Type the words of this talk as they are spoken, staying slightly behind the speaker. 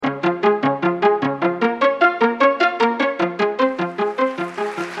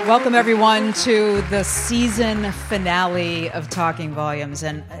Welcome, everyone, to the season finale of Talking Volumes.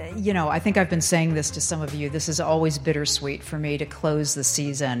 And, I think I've been saying this to some of you. This is always bittersweet for me to close the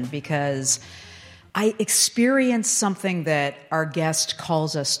season because I experienced something that our guest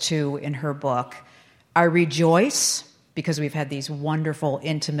calls us to in her book. I rejoice because we've had these wonderful,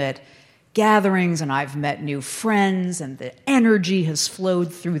 intimate gatherings, and I've met new friends, and the energy has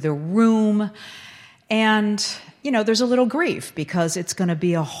flowed through the room. And there's a little grief because it's going to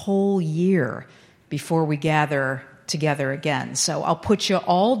be a whole year before we gather together again. So I'll put you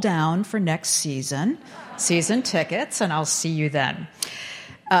all down for next season tickets, and I'll see you then.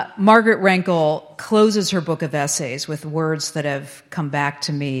 Margaret Renkl closes her book of essays with words that have come back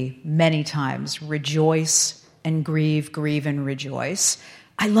to me many times: rejoice and grieve, grieve and rejoice.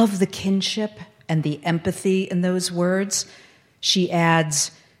 I love the kinship and the empathy in those words. She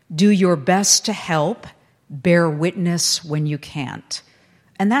adds, do your best to help, bear witness when you can't.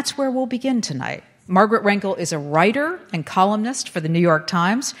 And that's where we'll begin tonight. Margaret Renkl is a writer and columnist for the New York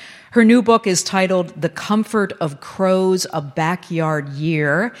Times. Her new book is titled The Comfort of Crows, A Backyard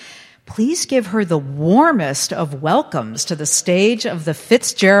Year. Please give her the warmest of welcomes to the stage of the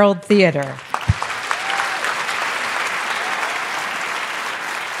Fitzgerald Theater.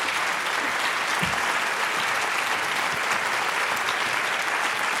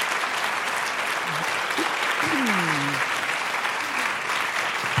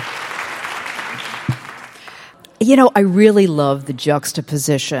 I really love the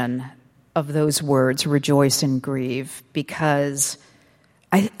juxtaposition of those words, rejoice and grieve, because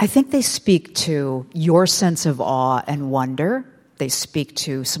I think they speak to your sense of awe and wonder. They speak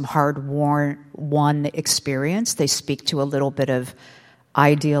to some hard-won experience. They speak to a little bit of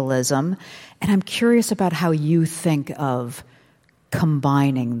idealism. And I'm curious about how you think of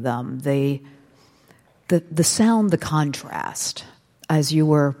combining them, the sound, the contrast, as you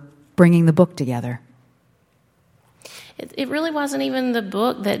were bringing the book together. It really wasn't even the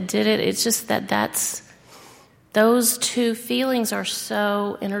book that did it. It's just those two feelings are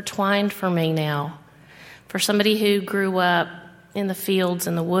so intertwined for me now. For somebody who grew up in the fields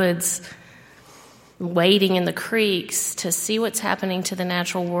and the woods, wading in the creeks, to see what's happening to the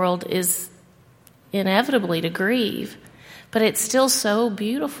natural world is inevitably to grieve. But it's still so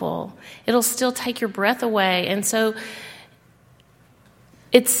beautiful. It'll still take your breath away. And so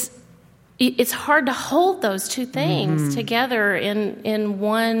it's hard to hold those two things together in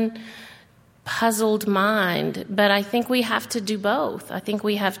one puzzled mind. But I think we have to do both. I think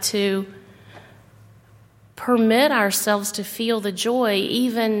we have to permit ourselves to feel the joy,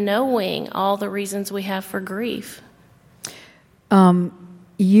 even knowing all the reasons we have for grief.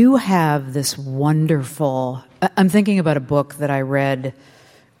 You have this wonderful... I'm thinking about a book that I read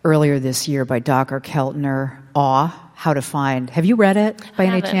earlier this year by Dr. Keltner, Awe, How to Find. Have you read it by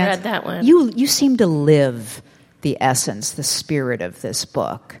any chance? I haven't read that one. You seem to live the essence, the spirit of this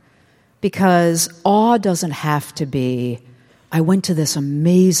book, because awe doesn't have to be, I went to this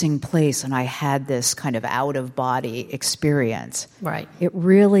amazing place and I had this kind of out-of-body experience. Right. It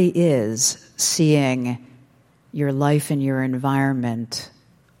really is seeing your life and your environment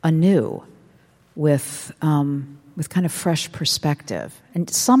anew with kind of fresh perspective. And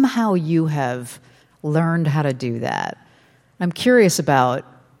somehow you have learned how to do that. I'm curious about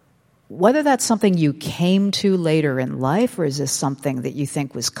whether that's something you came to later in life, or is this something that you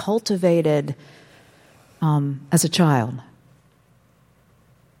think was cultivated as a child?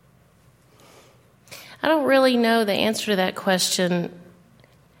 I don't really know the answer to that question.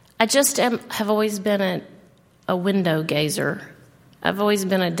 I just have always been a window gazer. I've always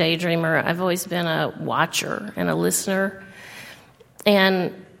been a daydreamer. I've always been a watcher and a listener.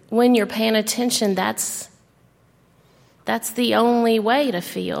 And when you're paying attention, that's the only way to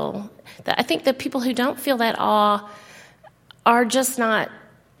feel. I think that people who don't feel that awe are just not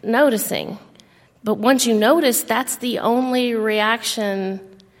noticing. But once you notice, that's the only reaction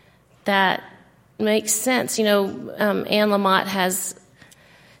that makes sense. Anne Lamott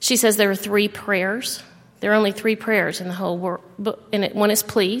she says there are 3 prayers. There are only 3 prayers in the whole world. And one is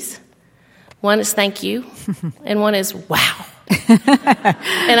please, one is thank you, and one is wow.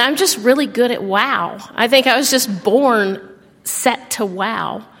 And I'm just really good at wow. I think I was just born set to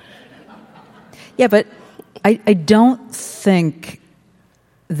wow. Yeah, but I don't think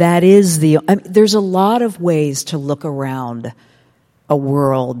that is there's a lot of ways to look around a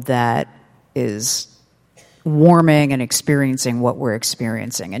world that is warming and experiencing what we're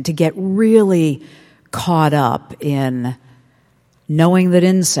experiencing, and to get really caught up in knowing that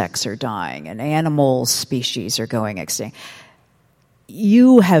insects are dying and animal species are going extinct.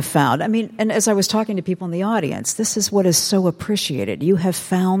 you have found, and as I was talking to people in the audience, this is what is so appreciated. You have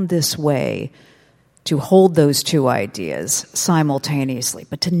found this way to hold those two ideas simultaneously,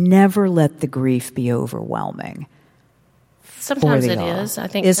 but to never let the grief be overwhelming. Sometimes it is. I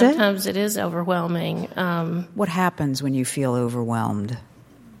think sometimes it is overwhelming. What happens when you feel overwhelmed?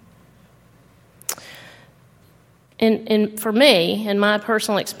 For me, in my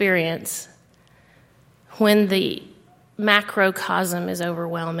personal experience, when the macrocosm is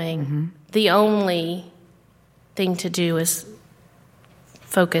overwhelming, the only thing to do is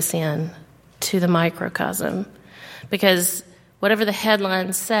focus in to the microcosm. Because whatever the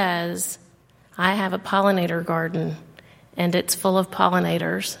headline says, I have a pollinator garden, and it's full of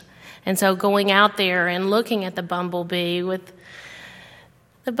pollinators. And so going out there and looking at the bumblebee with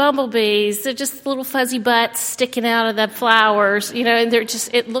the bumblebees, they're just little fuzzy butts sticking out of the flowers, and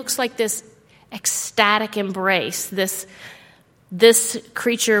it looks like this ecstatic embrace. This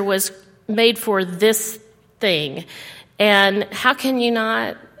creature was made for this thing. And how can you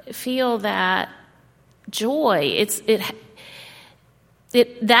not feel that joy?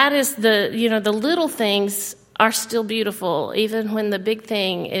 That is the little things are still beautiful, even when the big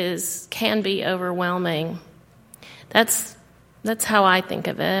thing can be overwhelming. That's how I think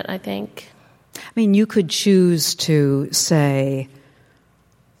of it, I think. You could choose to say,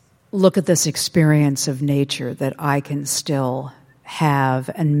 look at this experience of nature that I can still have,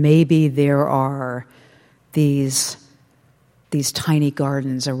 and maybe there are these tiny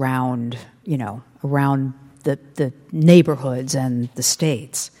gardens around the neighborhoods and the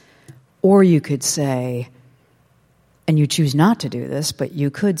states. Or you could say, and you choose not to do this, but you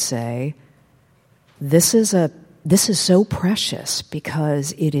could say, this is so precious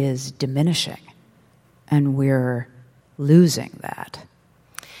because it is diminishing, and we're losing that.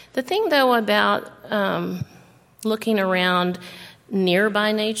 The thing, though, about looking around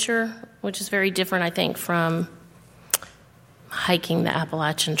nearby nature, which is very different, I think, from hiking the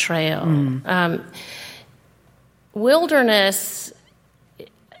Appalachian Trail. Wilderness,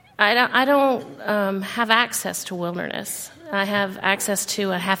 I don't have access to wilderness. I have access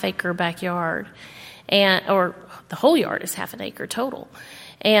to a half-acre backyard, or the whole yard is half an acre total.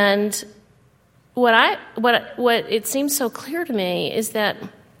 And what it seems so clear to me is that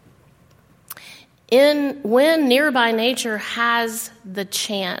when nearby nature has the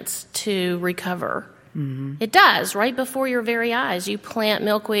chance to recover, it does, right before your very eyes. You plant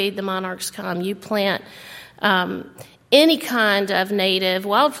milkweed, the monarchs come. You plant any kind of native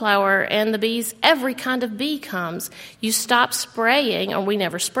wildflower, and the bees, every kind of bee comes. You stop spraying, or we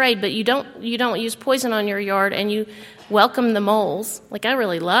never sprayed, but you don't use poison on your yard, and you welcome the moles. Like, I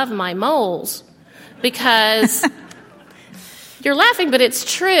really love my moles because you're laughing, but it's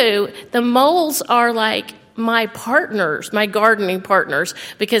true. The moles are like my partners, my gardening partners,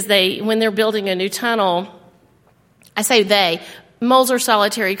 because when they're building a new tunnel, I say moles are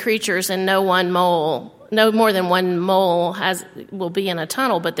solitary creatures, and no more than one mole will be in a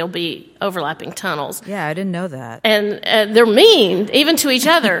tunnel, but there'll be overlapping tunnels. Yeah, I didn't know that. And they're mean, even to each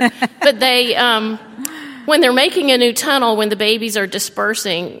other. But they, when they're making a new tunnel, when the babies are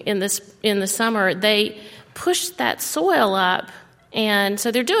dispersing in the summer, they push that soil up, and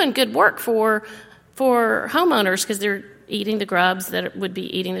so they're doing good work for homeowners because they're eating the grubs that would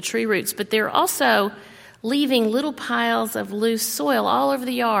be eating the tree roots, but they're also leaving little piles of loose soil all over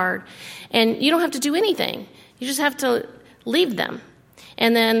the yard, and you don't have to do anything. You just have to leave them,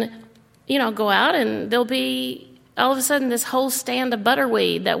 and then go out, and there'll be all of a sudden this whole stand of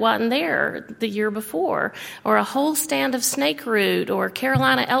butterweed that wasn't there the year before, or a whole stand of snakeroot or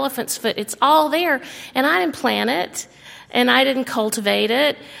Carolina elephant's foot. It's all there, and I didn't plant it, and I didn't cultivate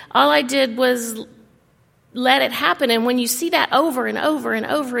it. All I did was let it happen. And when you see that over and over and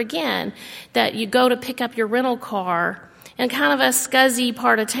over again, that you go to pick up your rental car in kind of a scuzzy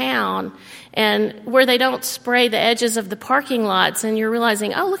part of town, and where they don't spray the edges of the parking lots, and you're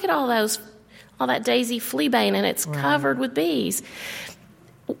realizing, oh, look at all that daisy fleabane, and it's covered with bees.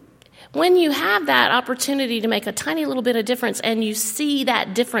 When you have that opportunity to make a tiny little bit of difference, and you see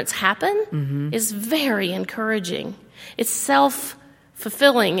that difference happen, is very encouraging. It's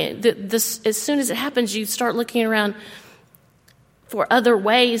self-fulfilling. As soon as it happens, you start looking around for other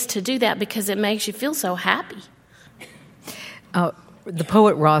ways to do that because it makes you feel so happy. The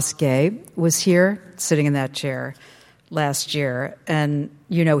poet Ross Gay was here, sitting in that chair last year, and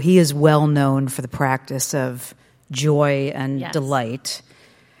he is well known for the practice of joy and delight.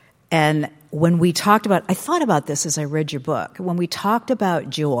 And when we talked about, I thought about this as I read your book. When we talked about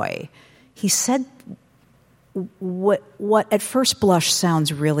joy, he said what at first blush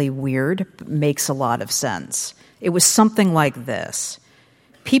sounds really weird, but makes a lot of sense. It was something like this.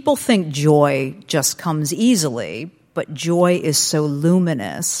 People think joy just comes easily, but joy is so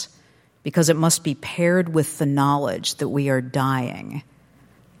luminous because it must be paired with the knowledge that we are dying.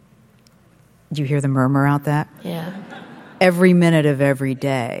 Do you hear the murmur out there? Yeah. Every minute of every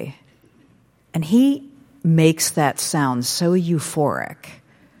day. And he makes that sound so euphoric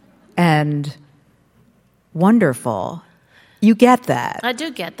and wonderful. You get that. I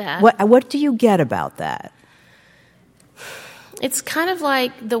do get that. What do you get about that? It's kind of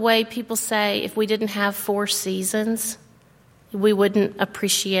like the way people say if we didn't have 4 seasons, we wouldn't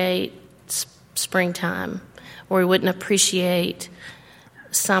appreciate springtime, or we wouldn't appreciate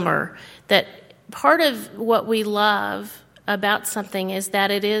summer. That part of what we love about something is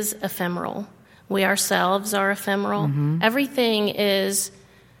that it is ephemeral. We ourselves are ephemeral. Mm-hmm. Everything is,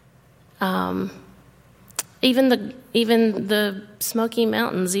 even the Smoky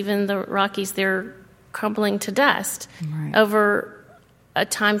Mountains, even the Rockies, they're crumbling to dust over a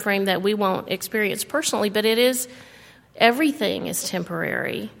time frame that we won't experience personally. But everything is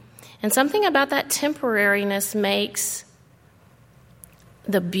temporary. And something about that temporariness makes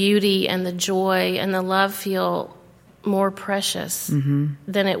the beauty and the joy and the love feel more precious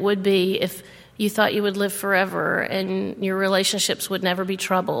than it would be if you thought you would live forever and your relationships would never be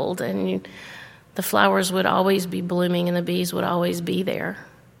troubled and the flowers would always be blooming and the bees would always be there.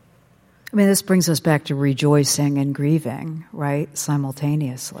 I mean, this brings us back to rejoicing and grieving, right,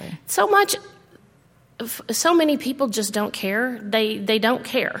 simultaneously. So many people just don't care. They don't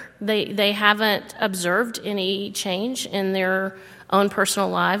care. They haven't observed any change in their own personal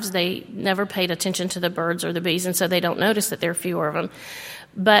lives. They never paid attention to the birds or the bees, and so they don't notice that there are fewer of them.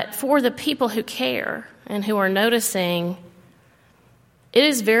 But for the people who care and who are noticing, it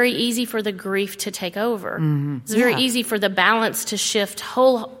is very easy for the grief to take over. Mm-hmm. It's very easy for the balance to shift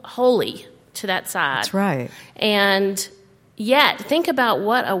wholly to that side. That's right. And yet, think about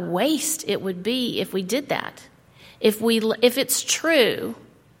what a waste it would be if we did that. If it's true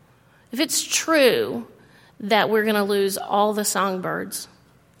that we're going to lose all the songbirds,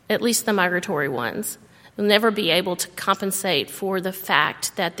 at least the migratory ones, we'll never be able to compensate for the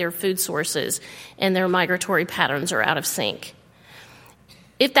fact that their food sources and their migratory patterns are out of sync.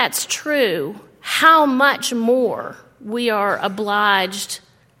 If that's true, how much more we are obliged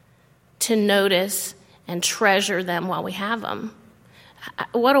to notice and treasure them while we have them.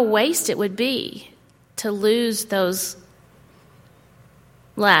 What a waste it would be to lose those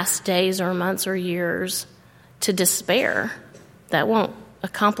last days or months or years to despair. That won't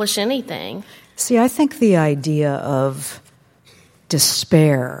accomplish anything. See, I think the idea of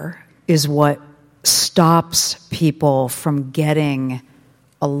despair is what stops people from getting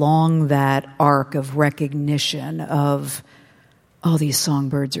along that arc of recognition of, oh, these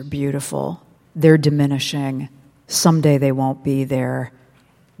songbirds are beautiful. They're diminishing. Someday they won't be there.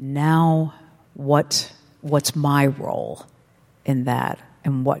 Now, what's my role in that?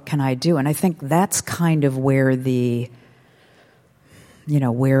 And what can I do? And I think that's kind of where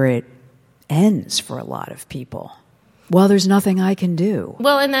where it ends for a lot of people. Well, there's nothing I can do.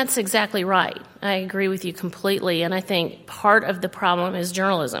 Well, and that's exactly right. I agree with you completely. And I think part of the problem is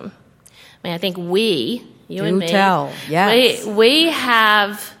journalism. I mean, I think you and me, yes. we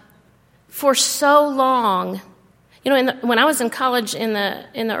have for so long, when I was in college in the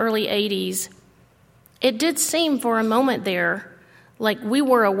early 80s, it did seem for a moment there like we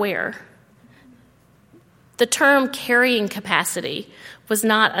were aware. The term carrying capacity was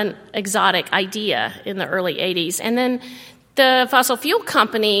not an exotic idea in the early 80s. And then the fossil fuel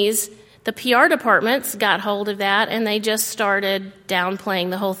companies, the PR departments got hold of that, and they just started downplaying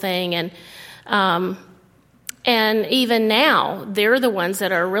the whole thing. And even now, they're the ones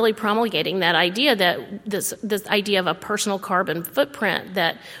that are really promulgating that idea, that this idea of a personal carbon footprint,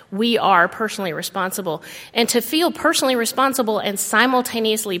 that we are personally responsible. And to feel personally responsible and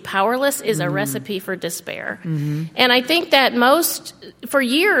simultaneously powerless is a recipe for despair. Mm-hmm. And I think that for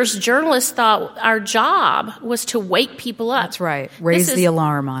years, journalists thought our job was to wake people up. That's right. Raise the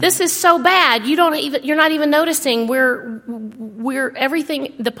alarm on it. This is so bad. You're not even noticing. We're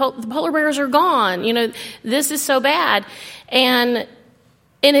everything. The polar bears are gone. This is so bad, and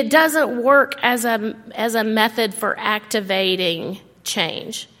it doesn't work as a method for activating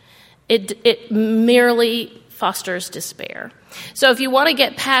change. It merely fosters despair. So if you want to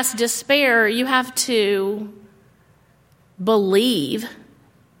get past despair, you have to believe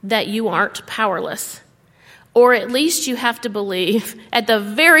that you aren't powerless, or at least you have to believe, at the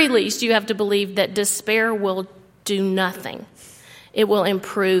very least, you have to believe that despair will do nothing. It will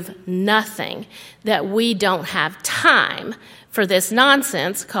improve nothing, that we don't have time for this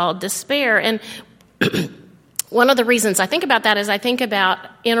nonsense called despair. And one of the reasons I think about that is I think about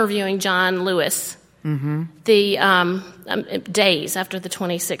interviewing John Lewis the days after the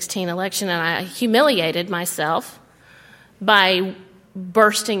 2016 election, and I humiliated myself by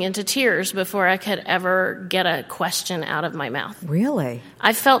bursting into tears before I could ever get a question out of my mouth. Really?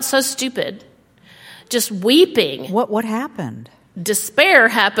 I felt so stupid, just weeping. What happened? Despair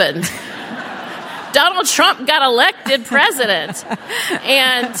happened. Donald Trump got elected president,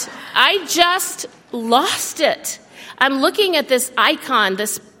 and I just lost it. I'm looking at this icon,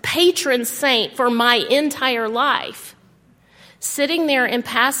 this patron saint for my entire life, sitting there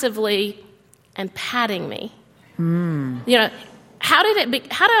impassively and patting me. You know, how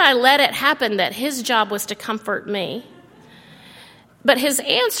did I let it happen that his job was to comfort me? But his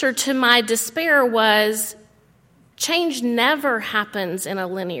answer to my despair was, change never happens in a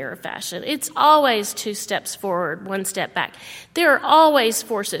linear fashion. It's always 2 steps forward, 1 step back. There are always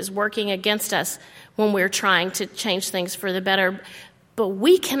forces working against us when we're trying to change things for the better, but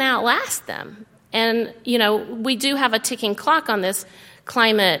we can outlast them. And, you know, we do have a ticking clock on this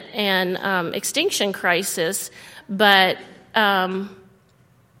climate and extinction crisis, but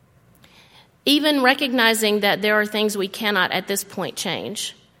even recognizing that there are things we cannot at this point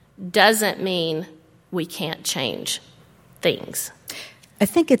change doesn't mean we can't change things. I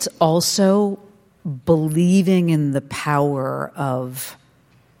think it's also believing in the power of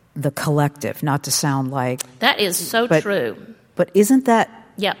the collective, not to sound like... That is so true. But isn't that...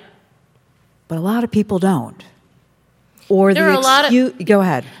 Yep. But a lot of people don't. Or there are a lot of... Go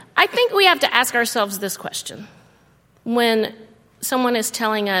ahead. I think we have to ask ourselves this question. When someone is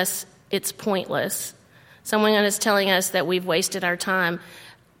telling us it's pointless, someone is telling us that we've wasted our time,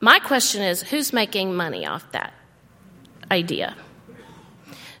 my question is, who's making money off that idea?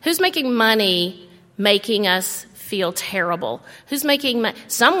 Who's making money making us feel terrible? Who's making money?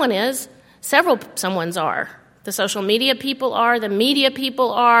 Someone is. Several someones are. The social media people are. The media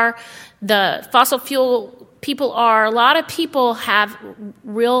people are. The fossil fuel people are. A lot of people have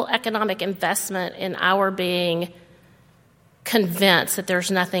real economic investment in our being convinced that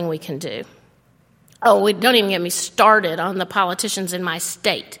there's nothing we can do. Oh, don't even get me started on the politicians in my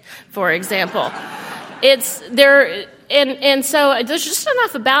state, for example. It's there, and so there's just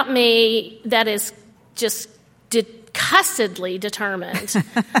enough about me that is just cussedly determined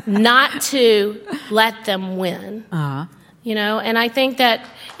not to let them win. You know, and I think that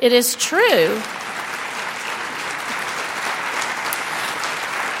it is true.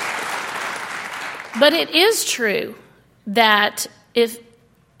 But it is true that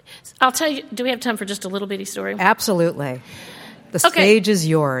I'll tell you, do we have time for just a little bitty story? Absolutely. The stage is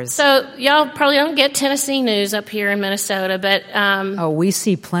yours. So y'all probably don't get Tennessee news up here in Minnesota, but... we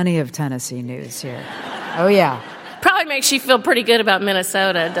see plenty of Tennessee news here. Oh, yeah. Probably makes you feel pretty good about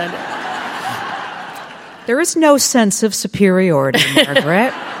Minnesota, doesn't it? There is no sense of superiority,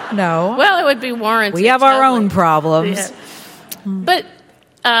 Margaret. No. Well, it would be warranted. We have our own problems. Yeah. But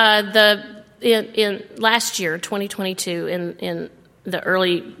in last year, 2022, in the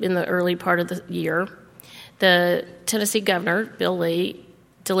early part of the year, the Tennessee governor, Bill Lee,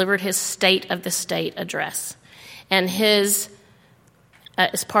 delivered his State of the State address. And his,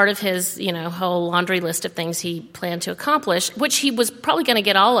 as part of his, whole laundry list of things he planned to accomplish, which he was probably going to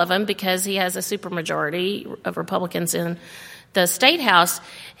get all of them because he has a supermajority of Republicans in the State House,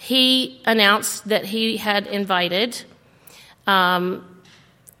 he announced that he had invited an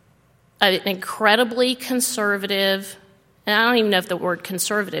incredibly conservative, and I don't even know if the word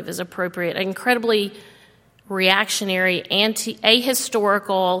conservative is appropriate, an incredibly reactionary,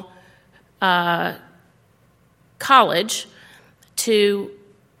 ahistorical college to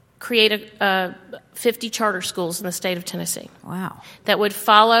create 50 charter schools in the state of Tennessee. Wow. That would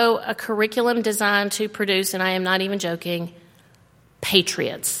follow a curriculum designed to produce, and I am not even joking,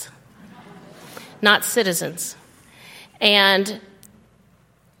 patriots, not citizens. And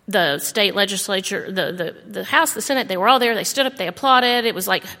the state legislature, the House, the Senate, they were all there. They stood up, they applauded. It was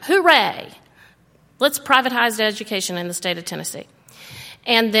like, hooray, let's privatize education in the state of Tennessee.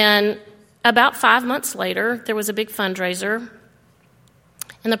 And then about 5 months later, there was a big fundraiser,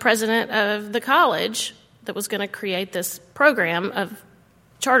 and the president of the college that was going to create this program of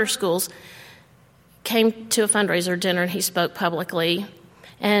charter schools came to a fundraiser dinner, and he spoke publicly.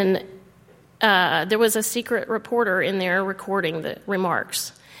 And there was a secret reporter in there recording the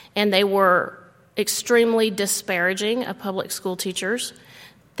remarks. And they were extremely disparaging of public school teachers.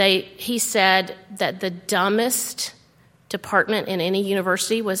 He said that the dumbest department in any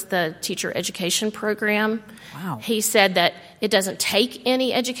university was the teacher education program. Wow. He said that it doesn't take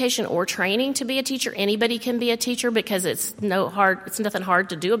any education or training to be a teacher. Anybody can be a teacher because it's nothing hard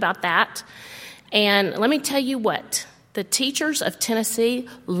to do about that. And let me tell you what, the teachers of Tennessee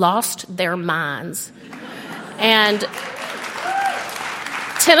lost their minds. And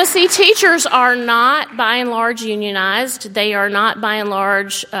Tennessee teachers are not, by and large, unionized. They are not, by and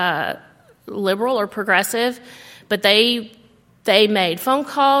large, liberal or progressive. But they made phone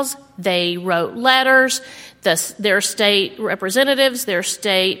calls. They wrote letters. Their state representatives, their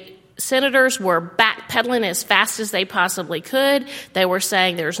state senators were backpedaling as fast as they possibly could. They were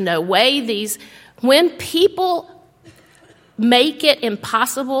saying there's no way when people make it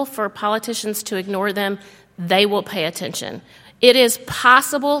impossible for politicians to ignore them, they will pay attention. It is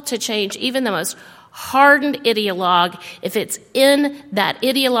possible to change even the most hardened ideologue if it's in that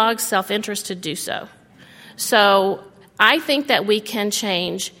ideologue's self-interest to do so. So I think that we can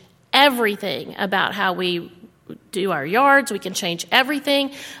change everything about how we do our yards. We can change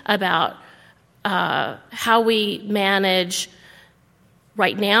everything about how we manage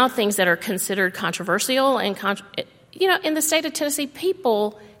right now things that are considered controversial. And in the state of Tennessee,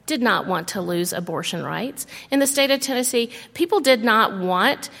 people did not want to lose abortion rights. In the state of Tennessee, people did not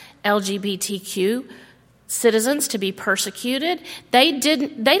want LGBTQ citizens to be persecuted. They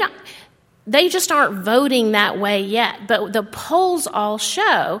just aren't voting that way yet. But the polls all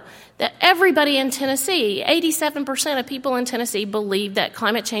show that everybody in Tennessee, 87% of people in Tennessee believe that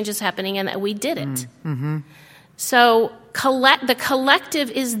climate change is happening and that we did it. Mm-hmm. So the collective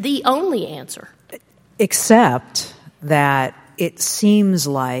is the only answer. Except that it seems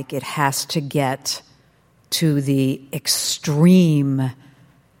like it has to get to the extreme.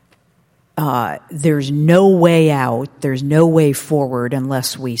 There's no way out, there's no way forward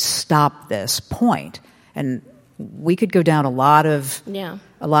unless we stop this point. And we could go down a lot of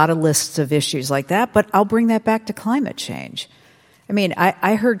lists of issues like that, but I'll bring that back to climate change. I mean,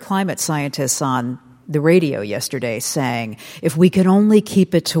 I heard climate scientists on the radio yesterday saying if we could only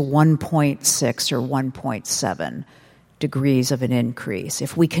keep it to 1.6 or 1.7 degrees of an increase,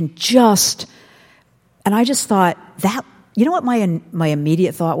 if we can just, and I just thought that, you know what my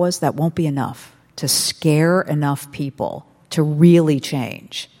immediate thought was? That won't be enough to scare enough people to really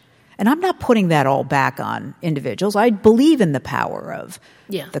change. And I'm not putting that all back on individuals. I believe in the power of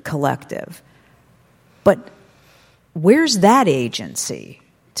the collective. But where's that agency,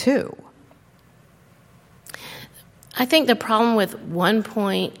 too? I think the problem with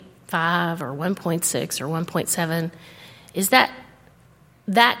 1.5 or 1.6 or 1.7 is that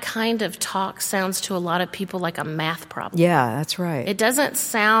kind of talk sounds to a lot of people like a math problem. Yeah, that's right. It doesn't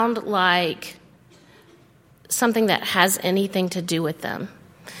sound like something that has anything to do with them.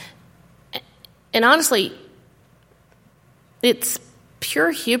 And honestly, it's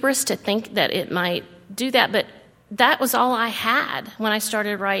pure hubris to think that it might do that, but that was all I had when I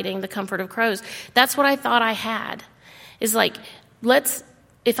started writing The Comfort of Crows. That's what I thought I had. Is like,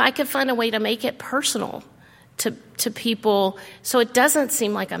 if I could find a way to make it personal to people so it doesn't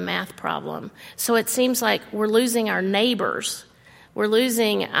seem like a math problem. So it seems like we're losing our neighbors. We're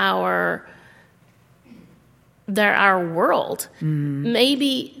losing our world. Mm.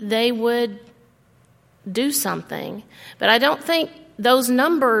 Maybe they would do something. But I don't think those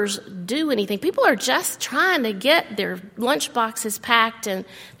numbers do anything. People are just trying to get their lunch boxes packed, and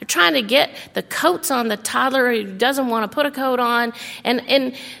they're trying to get the coats on the toddler who doesn't want to put a coat on,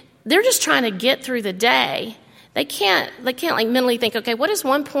 and they're just trying to get through the day. They can't like mentally think, okay, what is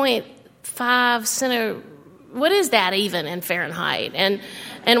 1.5 centimeters? What is that even in Fahrenheit?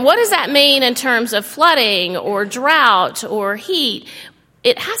 And what does that mean in terms of flooding or drought or heat?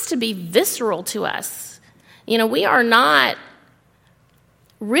 It has to be visceral to us. We are not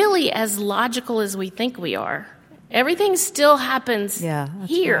really as logical as we think we are. Everything still happens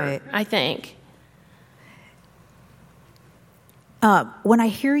here, right. I think. When I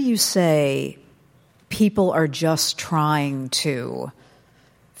hear you say people are just trying to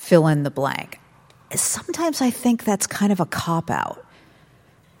fill in the blank, sometimes I think that's kind of a cop-out.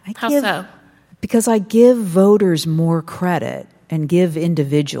 How so? Because I give voters more credit and give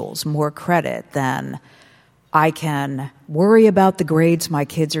individuals more credit than I can worry about the grades my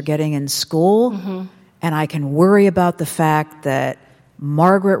kids are getting in school, mm-hmm. and I can worry about the fact that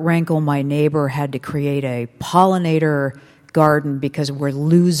Margaret Renkl, my neighbor, had to create a pollinator garden because we're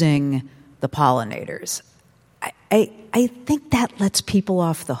losing the pollinators. I think that lets people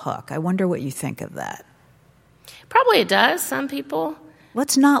off the hook. I wonder what you think of that. Probably it does, some people.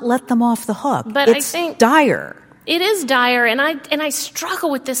 Let's not let them off the hook. But it's think dire. It is dire, and I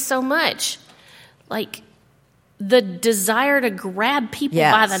struggle with this so much. Like, the desire to grab people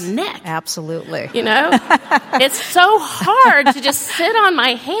by the neck. Absolutely. It's so hard to just sit on my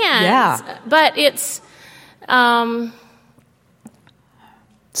hands. Yeah. But it's...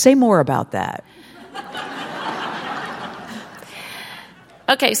 Say more about that.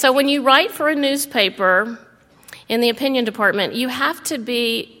 Okay, so when you write for a newspaper in the opinion department, you have to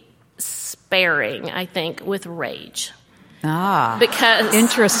be sparing, I think, with rage. Because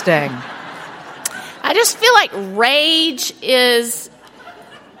interesting. I just feel like rage is,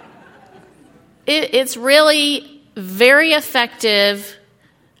 it's really very effective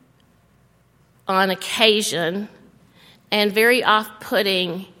on occasion and very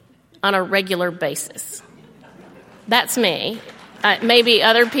off-putting on a regular basis. That's me. Maybe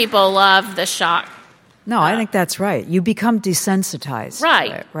other people love the shock. No, I think that's right. You become desensitized.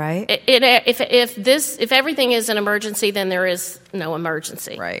 Right. Right. If everything is an emergency, then there is no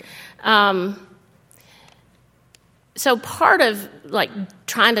emergency. Right. So part of like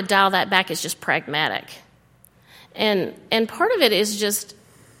trying to dial that back is just pragmatic, and part of it is just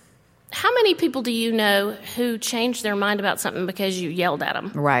how many people do you know who changed their mind about something because you yelled at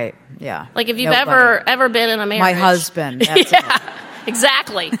them? Right. Yeah. Like if you've ever been in a marriage. My husband. That's yeah.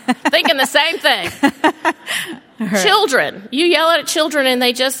 Exactly. Thinking the same thing. Right. Children. You yell at children and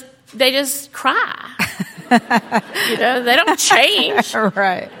they just cry. They don't change.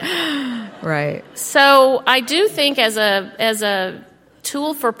 Right. So I do think as a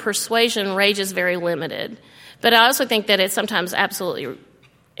tool for persuasion, rage is very limited. But I also think that it's sometimes absolutely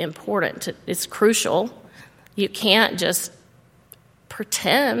important. It's crucial. You can't just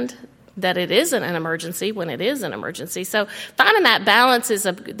pretend that it isn't an emergency when it is an emergency. So finding that balance is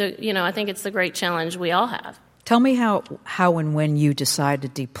I think it's the great challenge we all have. Tell me how and when you decide to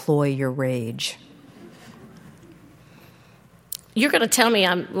deploy your rage. You're going to tell me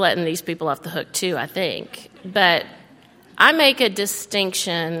I'm letting these people off the hook too, I think. But I make a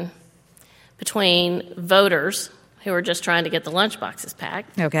distinction between voters who are just trying to get the lunchboxes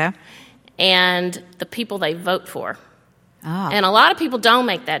packed. Okay. And the people they vote for. And a lot of people don't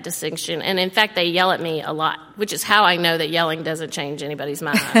make that distinction. And in fact, they yell at me a lot, which is how I know that yelling doesn't change anybody's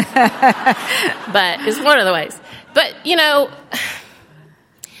mind. But it's one of the ways. But,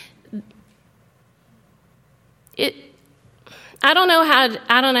 I don't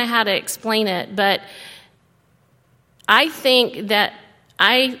know how to explain it, but I think that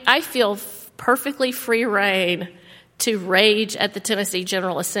I feel perfectly free rein to rage at the Tennessee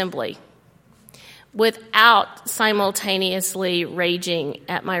General Assembly without simultaneously raging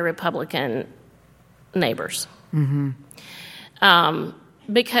at my Republican neighbors. Mm-hmm.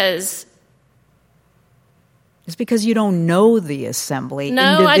 Because... It's because you don't know the assembly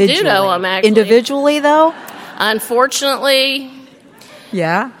individually. No, I do know them, actually. Individually, though? Unfortunately...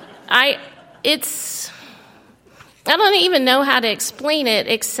 Yeah? I don't even know how to explain it,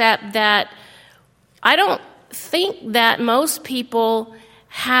 except that I don't think that most people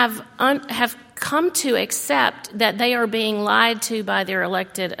have come to accept that they are being lied to by their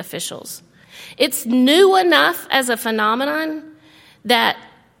elected officials. It's new enough as a phenomenon that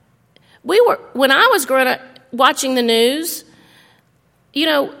when I was growing up watching the news,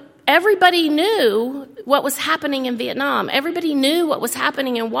 everybody knew what was happening in Vietnam. Everybody knew what was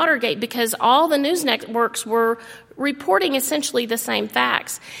happening in Watergate because all the news networks were reporting essentially the same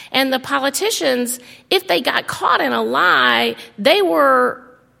facts. And the politicians, if they got caught in a lie, they were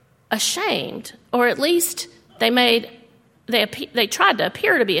ashamed, or at least they tried to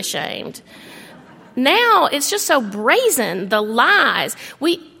appear to be ashamed. Now it's just so brazen, the lies.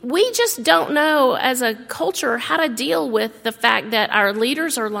 We just don't know as a culture how to deal with the fact that our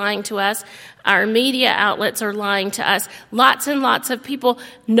leaders are lying to us, our media outlets are lying to us. Lots and lots of people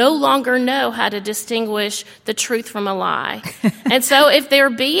no longer know how to distinguish the truth from a lie. And so if they're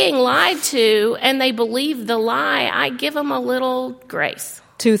being lied to and they believe the lie, I give them a little grace.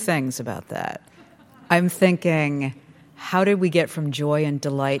 Two things about that. I'm thinking, how did we get from joy and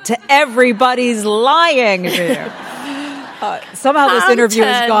delight to everybody's lying here? Somehow this interview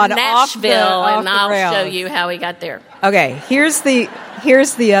has gone off the rails. And I'll show you how we got there. Okay, here's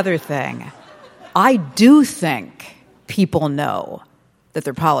the other thing. I do think people know that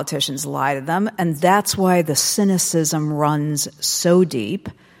their politicians lie to them, and that's why the cynicism runs so deep,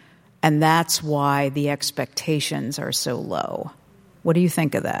 and that's why the expectations are so low. What do you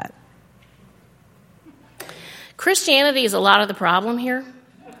think of that? Christianity is a lot of the problem here.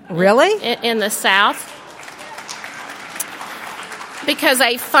 Really? In the South. Because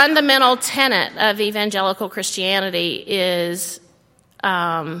a fundamental tenet of evangelical Christianity is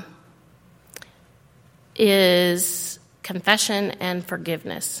confession and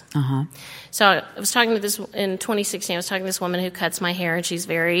forgiveness. Uh-huh. So I was talking to this in 2016. I was talking to this woman who cuts my hair, and she's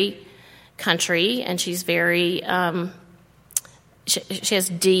very country, and she's very she has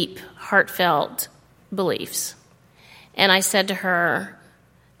deep, heartfelt beliefs. And I said to her,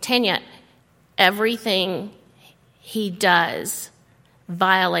 Tanya, everything he does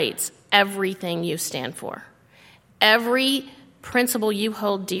violates everything you stand for. Every principle you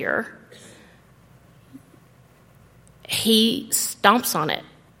hold dear, he stomps on it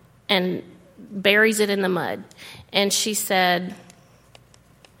and buries it in the mud. And she said,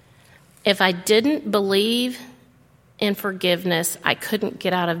 if I didn't believe in forgiveness, I couldn't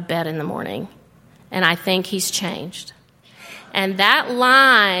get out of bed in the morning. And I think he's changed. And that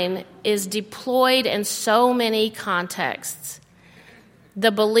line is deployed in so many contexts.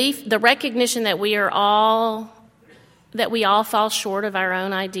 The belief, the recognition that we all fall short of our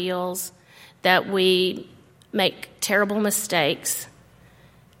own ideals, that we make terrible mistakes,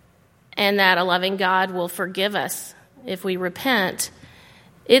 and that a loving God will forgive us if we repent.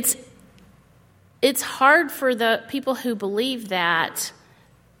 It's hard for the people who believe that.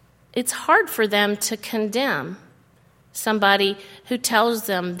 It's hard for them to condemn somebody who tells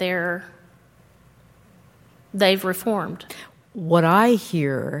them they've reformed. What I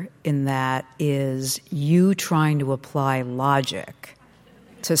hear in that is you trying to apply logic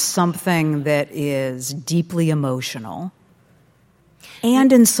to something that is deeply emotional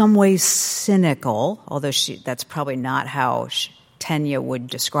and in some ways cynical, although that's probably not how Tanya would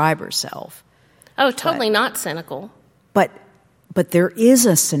describe herself. Oh, totally not cynical. But there is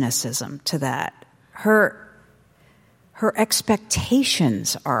a cynicism to that. Her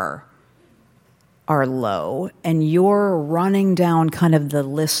expectations are low, and you're running down kind of the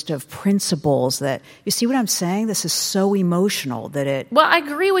list of principles that, you see what I'm saying? This is so emotional that it... Well, I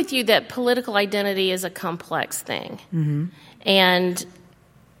agree with you that political identity is a complex thing. Mm-hmm. And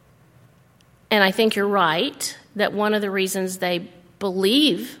I think you're right that one of the reasons they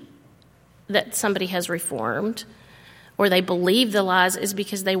believe that somebody has reformed or they believe the lies is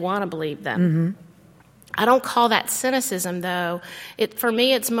because they want to believe them. Mm-hmm. I don't call that cynicism, though. For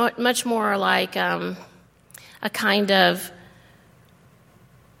me, it's much more like a kind of,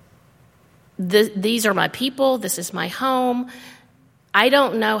 these are my people, this is my home. I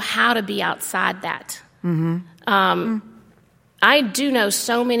don't know how to be outside that. Mm-hmm. I do know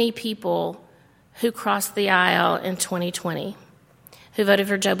so many people who crossed the aisle in 2020, who voted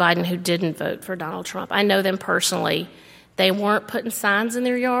for Joe Biden, who didn't vote for Donald Trump. I know them personally. They weren't putting signs in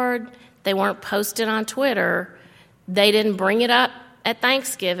their yard. They weren't posted on Twitter. They didn't bring it up at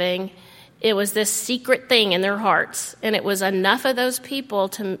Thanksgiving. It was this secret thing in their hearts. And it was enough of those people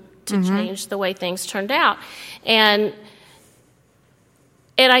to mm-hmm. change the way things turned out. And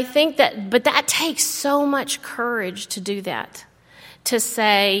I think but that takes so much courage to do that. To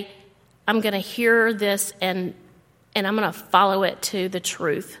say, I'm going to hear this and I'm going to follow it to the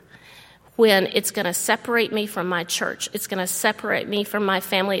truth. When it's going to separate me from my church, it's going to separate me from my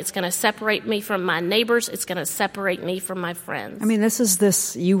family, it's going to separate me from my neighbors, it's going to separate me from my friends. I mean,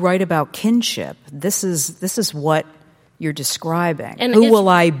 you write about kinship. This is what you're describing. And who will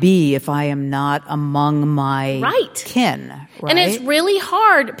I be if I am not among my kin? Right? And it's really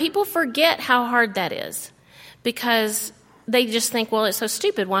hard. People forget how hard that is because they just think, well, it's so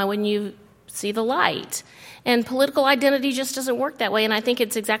stupid. Why wouldn't you see the light? And political identity just doesn't work that way. And I think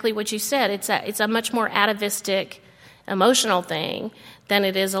it's exactly what you said. It's a much more atavistic, emotional thing than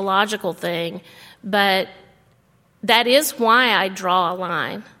it is a logical thing. But that is why I draw a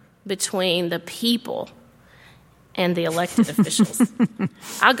line between the people and the elected officials.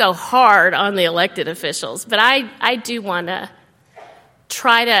 I'll go hard on the elected officials, but I do want to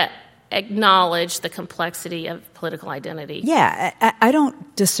try to acknowledge the complexity of political identity. Yeah, I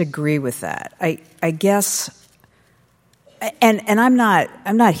don't disagree with that. I guess, and I'm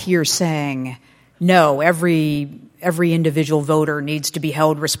not here saying no, every individual voter needs to be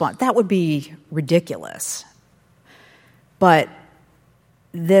held responsible. That would be ridiculous. But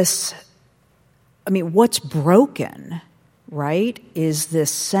what's broken, right, is this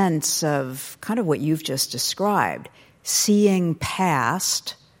sense of kind of what you've just described, seeing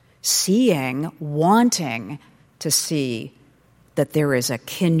past, wanting to see that there is a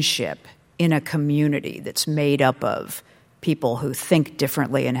kinship in a community that's made up of people who think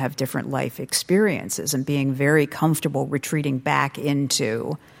differently and have different life experiences, and being very comfortable retreating back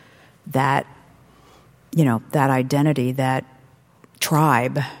into that, that identity, that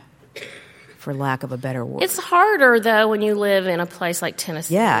tribe, for lack of a better word. It's harder, though, when you live in a place like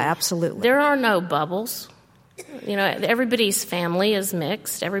Tennessee. Yeah, absolutely. There are no bubbles. Everybody's family is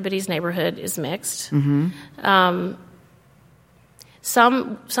mixed. Everybody's neighborhood is mixed. Mm-hmm.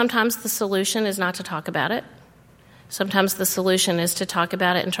 Sometimes the solution is not to talk about it. Sometimes the solution is to talk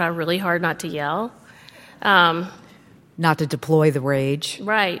about it and try really hard not to yell. Not to deploy the rage.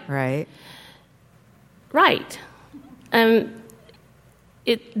 Right. Right. Right.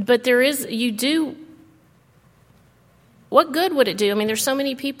 But there is, What good would it do? I mean, there's so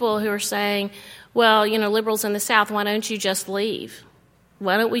many people who are saying, well, liberals in the South, why don't you just leave?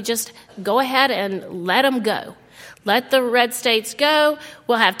 Why don't we just go ahead and let them go? Let the red states go.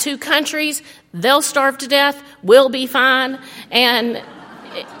 We'll have 2 countries. They'll starve to death. We'll be fine. And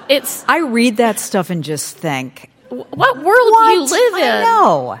it's... I read that stuff and just think... What world do you live in? I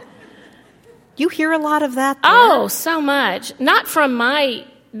know. You hear a lot of that there? Oh, so much. Not from my...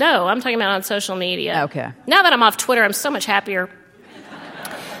 No, I'm talking about on social media. Okay. Now that I'm off Twitter, I'm so much happier.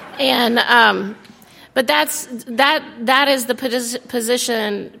 And... But that is the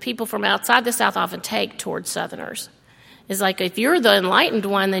position people from outside the South often take towards Southerners. It's like, if you're the enlightened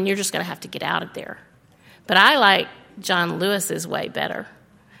one, then you're just going to have to get out of there. But I like John Lewis's way better.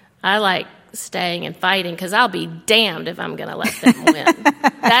 I like staying and fighting, because I'll be damned if I'm going to let them win.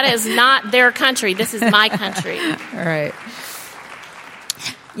 That is not their country. This is my country. All right.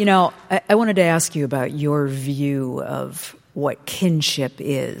 I wanted to ask you about your view of what kinship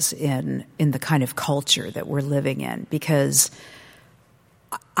is in the kind of culture that we're living in, because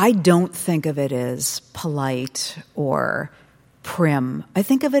I don't think of it as polite or prim. I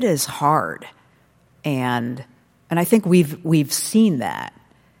think of it as hard, and I think we've seen that.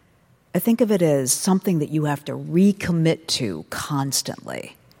 I think of it as something that you have to recommit to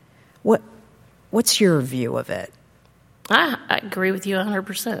constantly. What's your view of it? I agree with you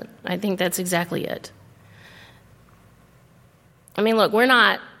 100%. I think that's exactly it. I mean, look, we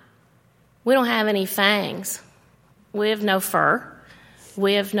don't have any fangs. We have no fur.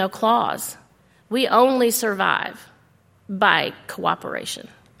 We have no claws. We only survive by cooperation.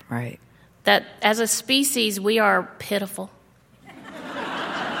 Right. That as a species, we are pitiful.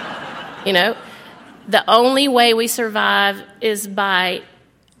 The only way we survive is by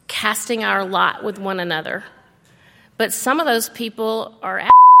casting our lot with one another. But some of those people are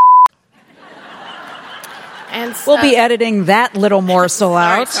and so, we'll be editing that little morsel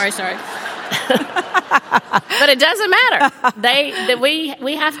out. Sorry. But it doesn't matter.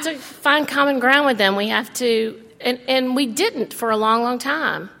 We have to find common ground with them. We have to, and we didn't for a long, long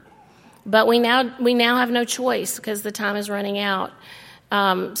time. But we now have no choice because the time is running out.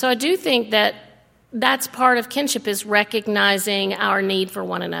 So I do think that that's part of kinship, is recognizing our need for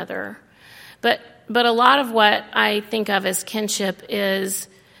one another. But a lot of what I think of as kinship is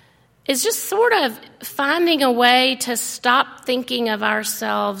just sort of finding a way to stop thinking of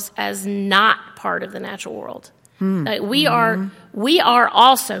ourselves as not part of the natural world. We are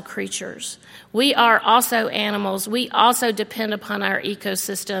also creatures. We are also animals. We also depend upon our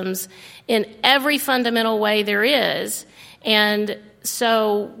ecosystems in every fundamental way there is. And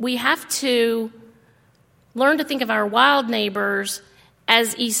so we have to learn to think of our wild neighbors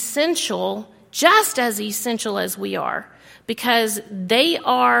as essential, just as essential as we are, because they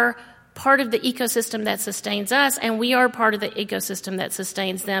are part of the ecosystem that sustains us, and we are part of the ecosystem that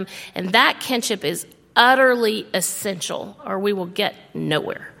sustains them. And that kinship is utterly essential, or we will get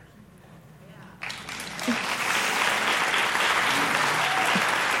nowhere.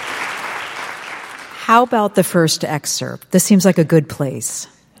 How about the first excerpt? This seems like a good place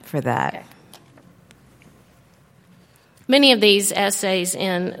for that. Okay. Many of these essays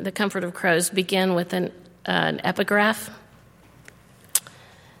in The Comfort of Crows begin with an epigraph.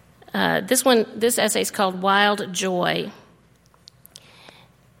 This essay is called Wild Joy.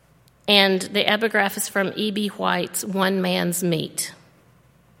 And the epigraph is from E.B. White's One Man's Meat.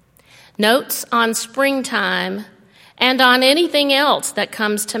 Notes on springtime and on anything else that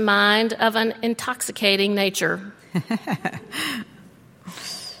comes to mind of an intoxicating nature.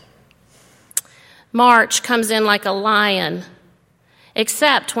 March comes in like a lion,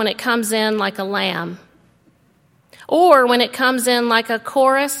 except when it comes in like a lamb. Or when it comes in like a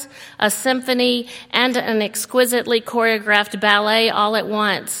chorus, a symphony, and an exquisitely choreographed ballet all at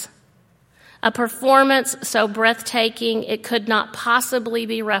once. A performance so breathtaking it could not possibly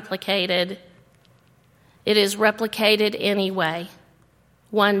be replicated. It is replicated anyway,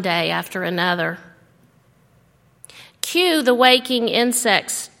 one day after another. Cue the waking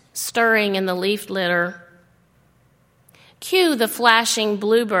insects stirring in the leaf litter. Cue the flashing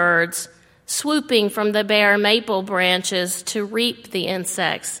bluebirds swooping from the bare maple branches to reap the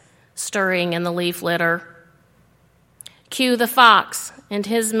insects stirring in the leaf litter. Cue the fox and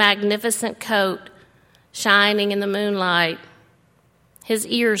his magnificent coat shining in the moonlight, his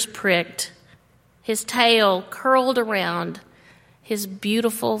ears pricked, his tail curled around his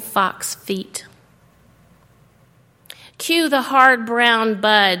beautiful fox feet. Cue the hard brown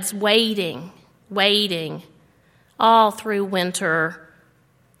buds waiting, all through winter,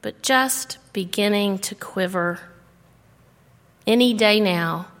 but just beginning to quiver. Any day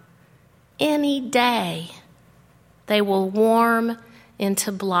now, any day, they will warm into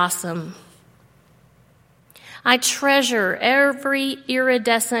blossom. I treasure every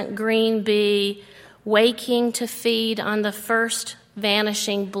iridescent green bee waking to feed on the first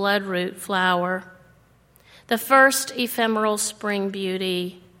vanishing bloodroot flower, the first ephemeral spring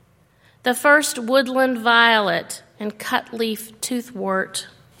beauty, the first woodland violet and cut-leaf toothwort.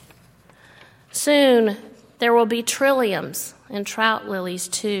 Soon there will be trilliums and trout lilies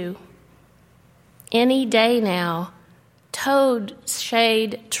too. Any day now, toad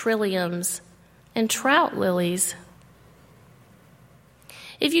shade trilliums and trout lilies.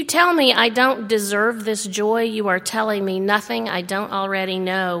 If you tell me I don't deserve this joy, you are telling me nothing I don't already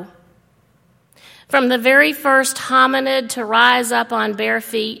know. From the very first hominid to rise up on bare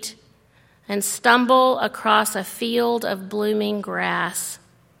feet and stumble across a field of blooming grass,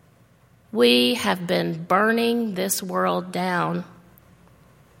 we have been burning this world down.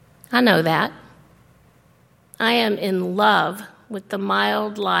 I know that. I am in love with the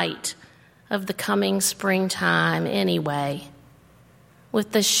mild light of the coming springtime anyway,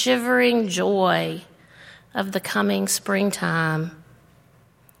 with the shivering joy of the coming springtime,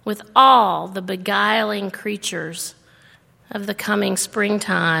 with all the beguiling creatures of the coming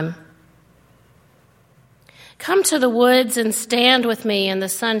springtime. Come to the woods and stand with me in the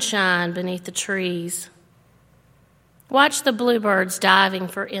sunshine beneath the trees. Watch the bluebirds diving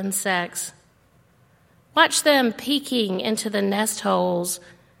for insects. Watch them peeking into the nest holes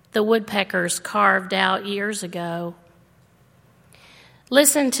the woodpeckers carved out years ago.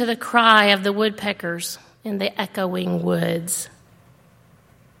 Listen to the cry of the woodpeckers in the echoing woods.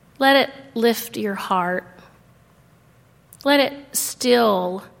 Let it lift your heart. Let it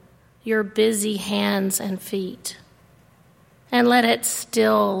still your busy hands and feet. And let it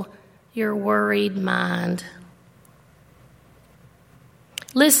still your worried mind.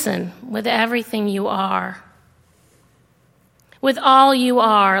 Listen with everything you are. With all you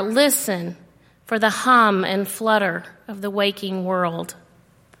are, listen for the hum and flutter of the waking world.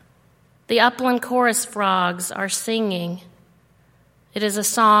 The upland chorus frogs are singing. It is a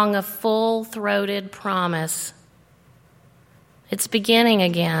song of full-throated promise. It's beginning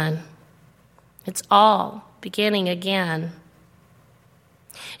again. It's all beginning again.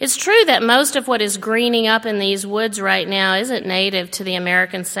 It's true that most of what is greening up in these woods right now isn't native to the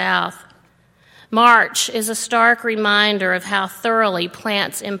American South. March is a stark reminder of how thoroughly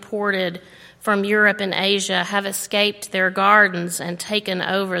plants imported from Europe and Asia have escaped their gardens and taken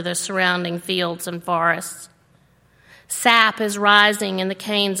over the surrounding fields and forests. Sap is rising in the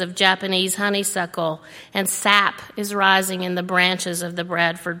canes of Japanese honeysuckle, and sap is rising in the branches of the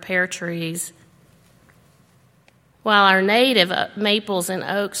Bradford pear trees. While our native maples and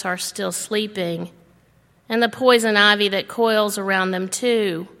oaks are still sleeping, and the poison ivy that coils around them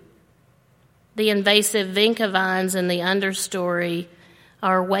too, the invasive vinca vines in the understory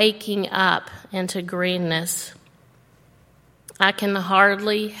are waking up into greenness. I can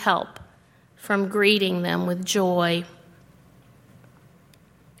hardly help from greeting them with joy.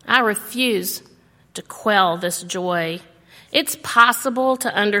 I refuse to quell this joy. It's possible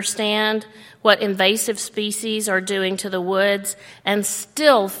to understand what invasive species are doing to the woods and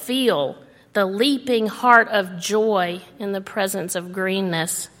still feel the leaping heart of joy in the presence of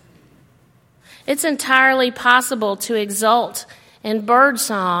greenness. It's entirely possible to exult in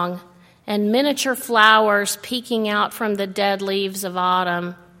birdsong and miniature flowers peeking out from the dead leaves of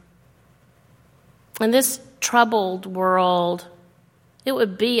autumn. In this troubled world, it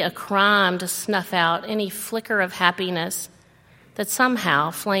would be a crime to snuff out any flicker of happiness that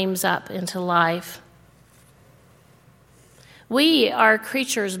somehow flames up into life. We are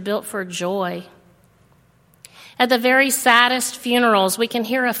creatures built for joy. At the very saddest funerals, we can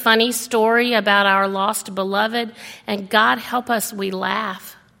hear a funny story about our lost beloved, and God help us, we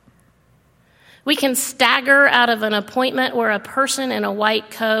laugh. We can stagger out of an appointment where a person in a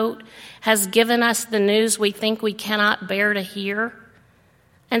white coat has given us the news we think we cannot bear to hear,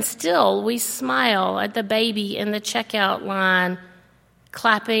 and still we smile at the baby in the checkout line,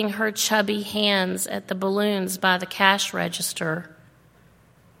 clapping her chubby hands at the balloons by the cash register,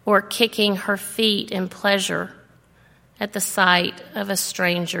 or kicking her feet in pleasure at the sight of a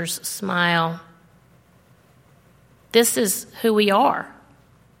stranger's smile. This is who we are,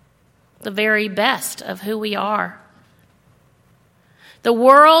 the very best of who we are. The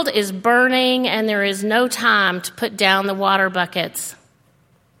world is burning, and there is no time to put down the water buckets.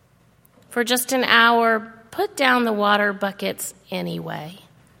 For just an hour, put down the water buckets anyway.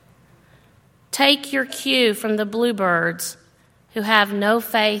 Take your cue from the bluebirds who have no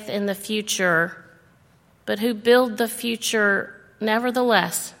faith in the future, but who build the future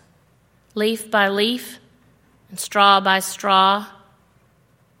nevertheless, leaf by leaf and straw by straw,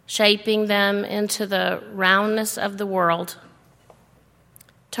 shaping them into the roundness of the world.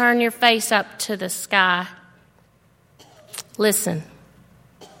 Turn your face up to the sky. Listen.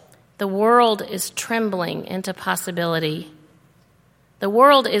 The world is trembling into possibility. The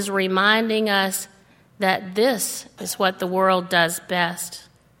world is reminding us that this is what the world does best.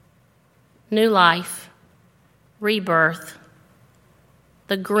 New life, rebirth,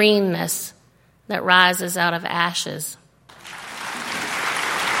 the greenness that rises out of ashes.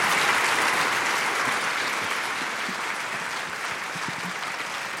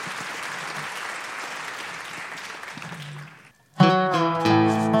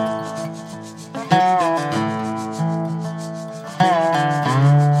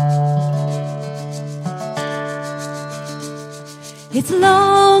 It's a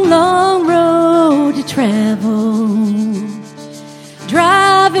long, long road to travel,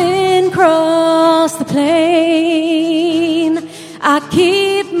 driving across the plain. I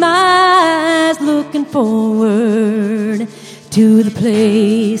keep my eyes looking forward to the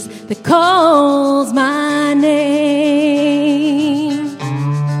place that calls my name.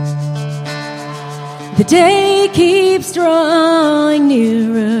 The day keeps drawing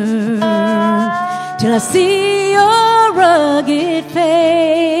nearer till I see your rugged face.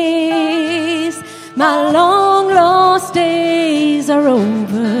 My long lost days are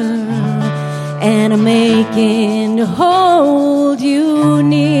over, and I'm aching to hold you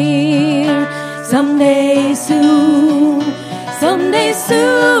near. Someday soon,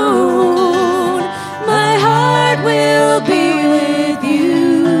 my heart will be with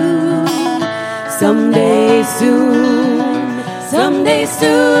you. Someday soon,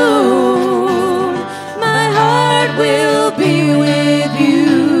 my heart will be with you.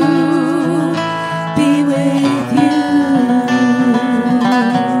 Be with you.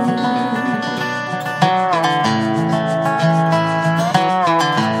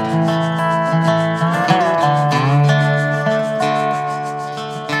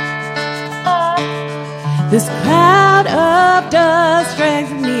 This cloud of dust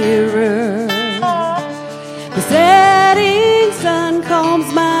drags nearer. The setting sun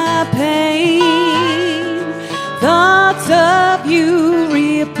calms my pain. Thoughts of you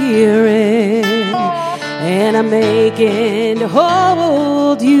reappearing, and I'm aching to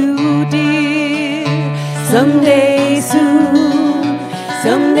hold you dear. Someday soon,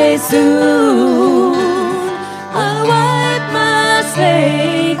 I'll wipe my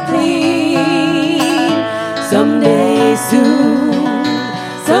slate clean. Someday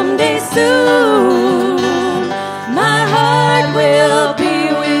soon, my heart will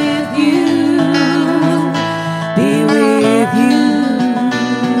be with you. Be with you.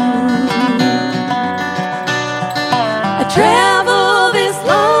 I travel this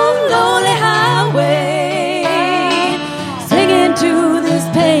long, lonely highway, singing to this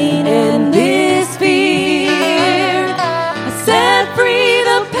pain and this fear. I set free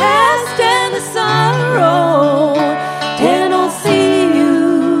the past and the sorrow, and I'll see you.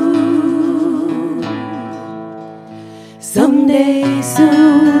 Someday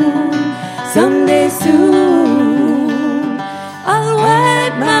soon, I'll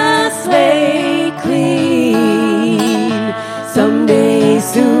wipe my slate clean. Someday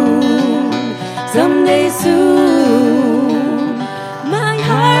soon, my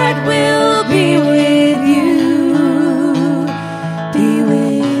heart will be with you. Be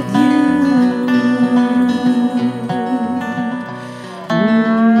with you.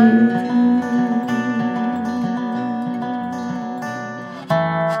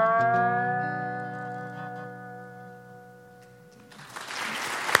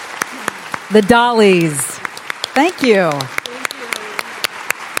 The Dollies. Thank you.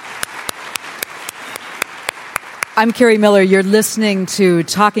 I'm Carrie Miller. You're listening to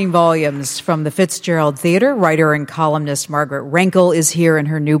Talking Volumes from the Fitzgerald Theater. Writer and columnist Margaret Renkl is here, and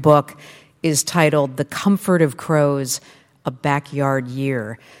her new book is titled The Comfort of Crows, A Backyard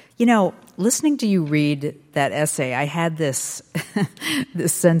Year. You know, listening to you read that essay, I had this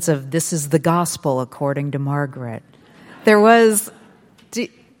this sense of this is the gospel according to Margaret. There was...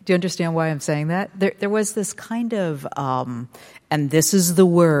 Do you understand why I'm saying that? There was this kind of, and this is the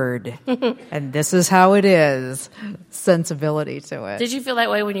word, and this is how it is, sensibility to it. Did you feel that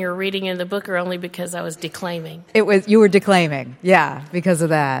way when you were reading in the book, or only because I was declaiming? You were declaiming, yeah, because of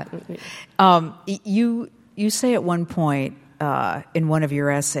that. You say at one point in one of your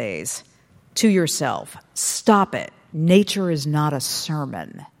essays to yourself, "Stop it. Nature is not a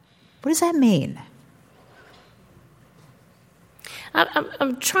sermon." What does that mean?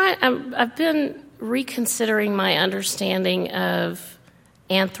 I've been reconsidering my understanding of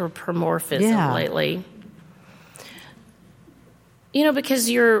anthropomorphism lately. because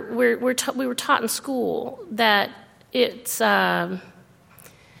we were taught in school that it's an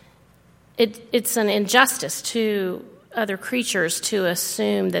injustice to other creatures to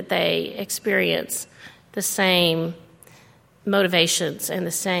assume that they experience the same motivations and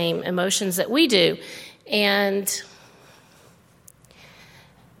the same emotions that we do. And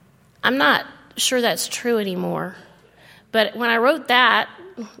I'm not sure that's true anymore. But when I wrote that,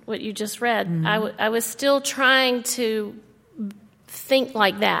 what you just read, I was still trying to think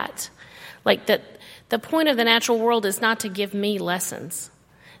like that. Like that the point of the natural world is not to give me lessons.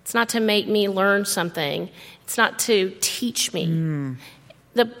 It's not to make me learn something. It's not to teach me.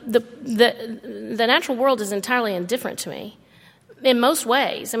 The natural world is entirely indifferent to me in most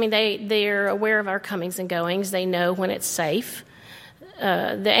ways. I mean, they're aware of our comings and goings. They know when it's safe. The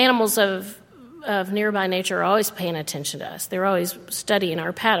animals of nearby nature are always paying attention to us. They're always studying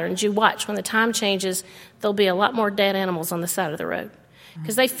our patterns. You watch, when the time changes, there'll be a lot more dead animals on the side of the road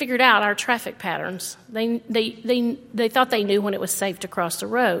because they figured out our traffic patterns. They thought they knew when it was safe to cross the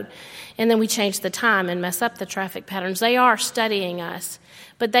road, and then we change the time and mess up the traffic patterns. They are studying us,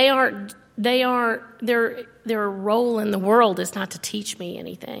 but their role in the world is not to teach me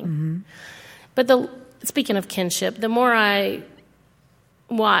anything. But speaking of kinship, the more I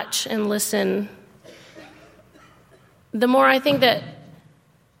watch and listen, the more I think that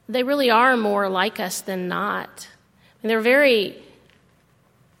they really are more like us than not. And they're very...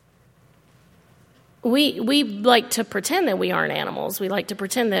 We like to pretend that we aren't animals. We like to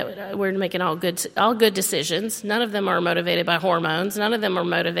pretend that we're making all good decisions. None of them are motivated by hormones. None of them are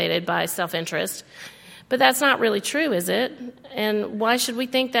motivated by self-interest. But that's not really true, is it? And why should we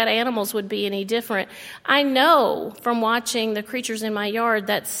think that animals would be any different? I know from watching the creatures in my yard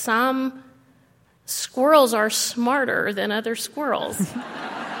that some squirrels are smarter than other squirrels.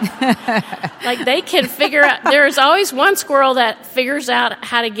 Like they can figure out, there's always one squirrel that figures out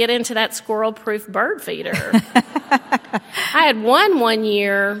how to get into that squirrel-proof bird feeder. I had one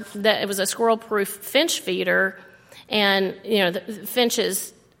year that it was a squirrel-proof finch feeder, and the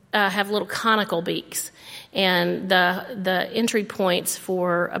finches have little conical beaks, and the entry points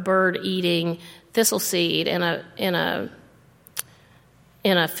for a bird eating thistle seed in a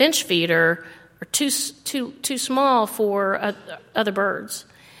finch feeder are too small for other birds,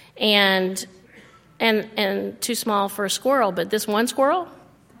 and too small for a squirrel. But this one squirrel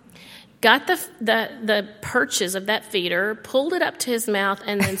got the perches of that feeder, pulled it up to his mouth,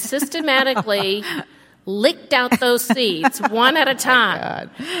 and then systematically licked out those seeds one at a time.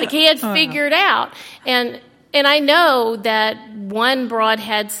 Like he had figured out. And I know that one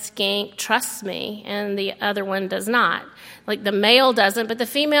broadhead skink trusts me and the other one does not. Like the male doesn't, but the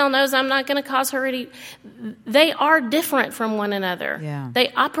female knows I'm not going to cause her any... They are different from one another. Yeah.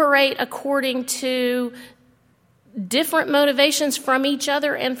 They operate according to different motivations from each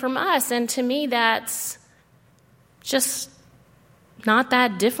other and from us. And to me, that's just not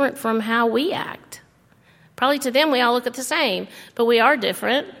that different from how we act. Probably to them, we all look at the same, but we are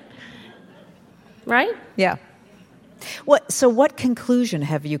different. Right? Yeah. So what conclusion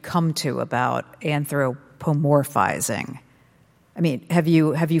have you come to about anthropomorphizing? I mean, have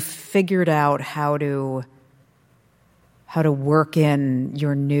you figured out how to work in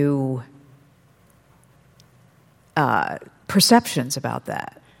your new perceptions about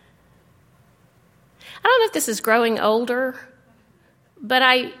that? I don't know if this is growing older, but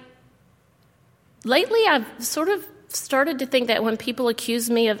lately I've sort of started to think that when people accuse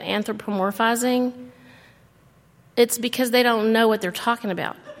me of anthropomorphizing, it's because they don't know what they're talking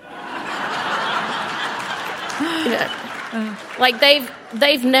about. Like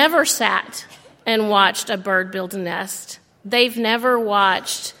they've never sat and watched a bird build a nest. They've never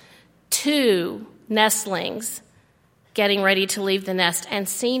watched two nestlings getting ready to leave the nest and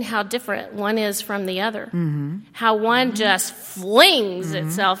seen how different one is from the other. Mm-hmm. How one just flings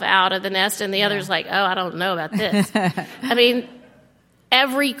itself out of the nest and the other's like, oh, I don't know about this. I mean,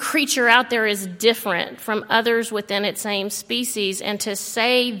 every creature out there is different from others within its same species, and to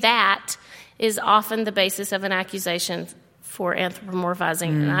say that is often the basis of an accusation for anthropomorphizing,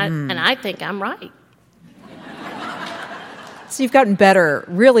 and I think I'm right. So you've gotten better.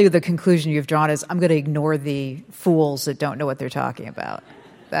 Really, the conclusion you've drawn is I'm going to ignore the fools that don't know what they're talking about.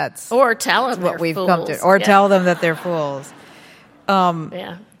 Or tell them what they're we've fools. come to, or tell them that they're fools.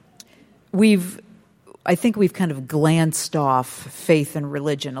 Yeah. I think we've kind of glanced off faith and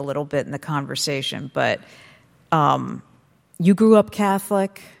religion a little bit in the conversation, but you grew up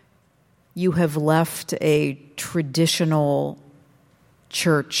Catholic. You have left a traditional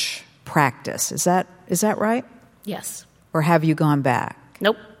church practice. Is that right? Yes. Or have you gone back?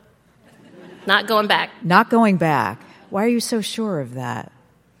 Nope. Not going back. Not going back. Why are you so sure of that?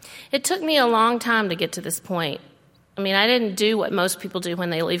 It took me a long time to get to this point. I mean, I didn't do what most people do when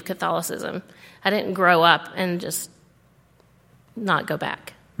they leave Catholicism. I didn't grow up and just not go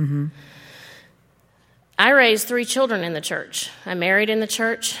back. Mm-hmm. I raised 3 children in the church. I married in the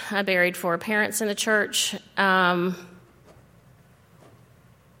church. I buried 4 parents in the church. The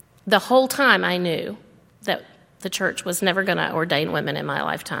whole time I knew that the church was never going to ordain women in my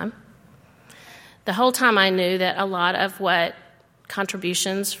lifetime. The whole time I knew that a lot of what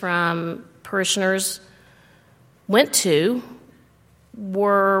contributions from parishioners went to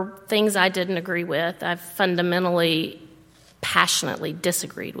were things I didn't agree with. I fundamentally, passionately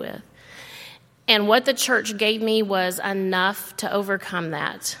disagreed with. And what the church gave me was enough to overcome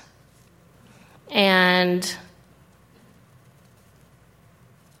that. And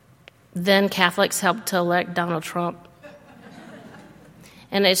then Catholics helped to elect Donald Trump.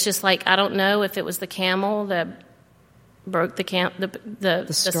 And it's just like, I don't know if it was the camel that broke the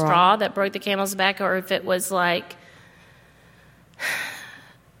straw that broke the camel's back, or if it was like,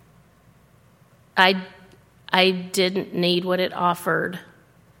 I didn't need what it offered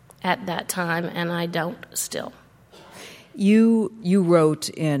at that time, and I don't still. You wrote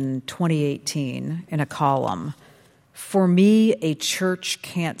in 2018 in a column, "For me, a church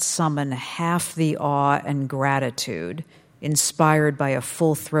can't summon half the awe and gratitude inspired by a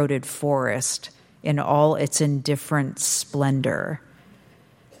full-throated forest in all its indifferent splendor."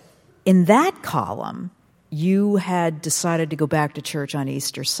 In that column, you had decided to go back to church on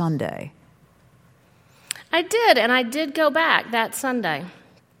Easter Sunday. I did, and I did go back that Sunday.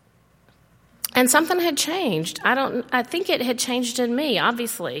 And something had changed. I think it had changed in me,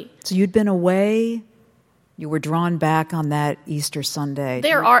 obviously. So you'd been away, you were drawn back on that Easter Sunday.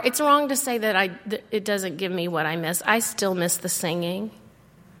 It's wrong to say that it doesn't give me what I miss. I still miss the singing.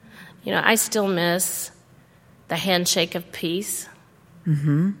 You know, I still miss the handshake of peace.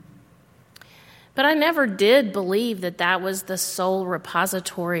 Mm-hmm. But I never did believe that was the sole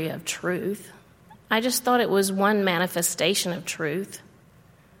repository of truth. I just thought it was one manifestation of truth.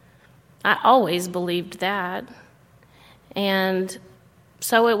 I always believed that. And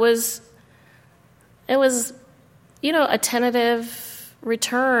so it was, a tentative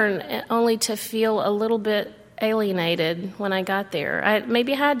return, only to feel a little bit alienated when I got there.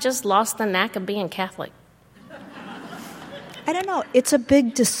 Maybe I had just lost the knack of being Catholic. I don't know. It's a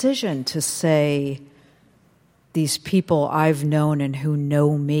big decision to say these people I've known and who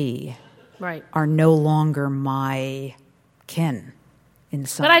know me right. are no longer my kin in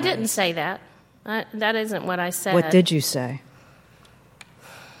some But I ways. didn't say that. That isn't what I said. What did you say?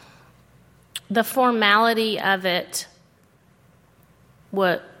 The formality of it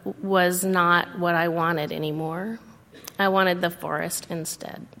was not what I wanted anymore. I wanted the forest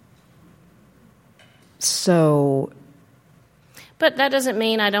instead. So... But that doesn't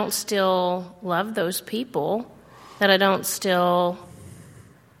mean I don't still love those people, that I don't still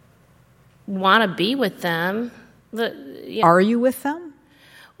want to be with them. Are you with them?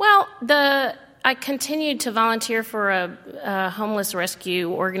 Well, I continued to volunteer for a homeless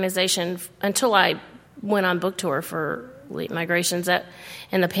rescue organization until I went on book tour for Late Migrations,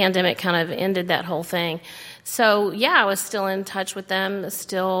 and the pandemic kind of ended that whole thing. So, yeah, I was still in touch with them,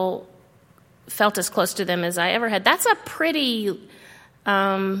 still felt as close to them as I ever had. That's a pretty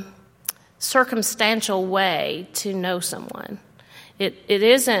circumstantial way to know someone. It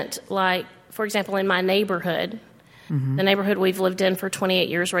isn't like, for example, in my neighborhood, mm-hmm. the neighborhood we've lived in for 28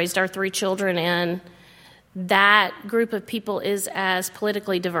 years, raised our 3 children in, that group of people is as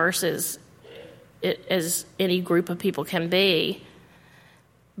politically diverse as any group of people can be.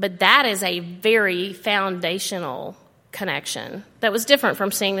 But that is a very foundational connection that was different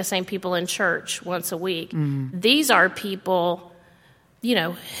from seeing the same people in church once a week. Mm-hmm. These are people,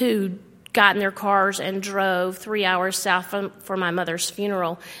 who got in their cars and drove 3 hours south for my mother's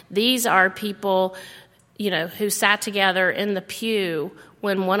funeral. These are people, who sat together in the pew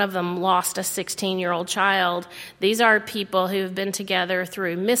when one of them lost a 16-year-old child. These are people who have been together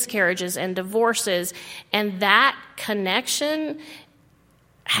through miscarriages and divorces, and that connection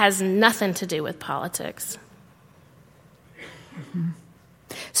has nothing to do with politics. Mm-hmm.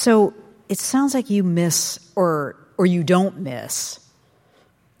 So it sounds like you miss, or you don't miss,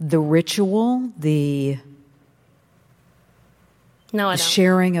 the ritual, the no, I don't.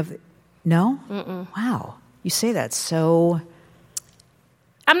 Sharing of... No? Mm-mm. Wow. You say that so...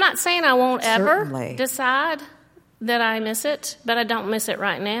 I'm not saying I won't Certainly. ever decide that I miss it, but I don't miss it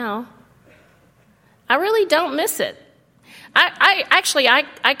right now. I really don't miss it.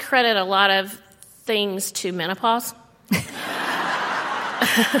 I credit a lot of things to menopause.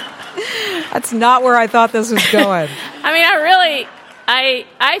 That's not where I thought this was going. I mean,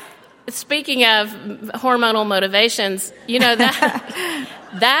 I speaking of hormonal motivations, you know,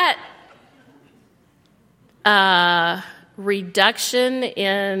 that reduction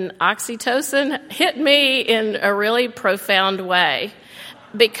in oxytocin hit me in a really profound way,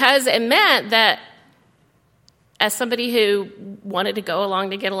 because it meant that as somebody who wanted to go along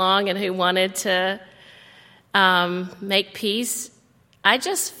to get along and who wanted to make peace, I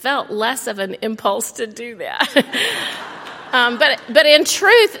just felt less of an impulse to do that. But in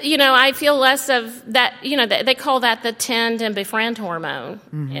truth, you know, I feel less of that. You know, they call that the tend and befriend hormone,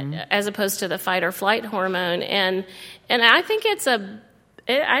 as opposed to the fight or flight hormone. And I think it's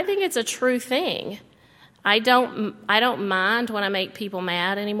a true thing. I don't mind when I make people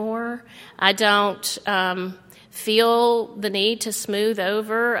mad anymore. I don't feel the need to smooth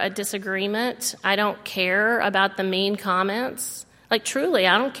over a disagreement. I don't care about the mean comments. Like, truly,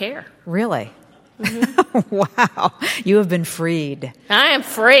 I don't care. Really? Mm-hmm. Wow. You have been freed. I am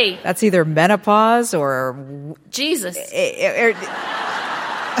free. That's either menopause or... Jesus.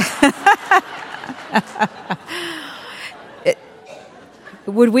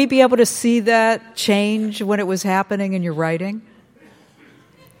 Would we be able to see that change when it was happening in your writing?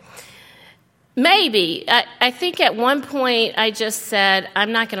 Maybe. I think at one point I just said,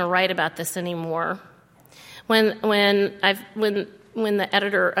 I'm not going to write about this anymore. When an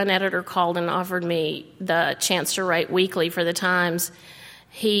editor called and offered me the chance to write weekly for the Times,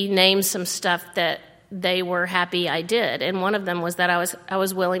 he named some stuff that they were happy I did, and one of them was that I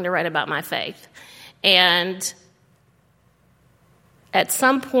was willing to write about my faith. And at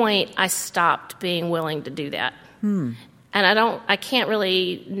some point, I stopped being willing to do that. And I can't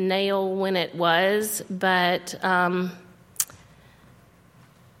really nail when it was, but I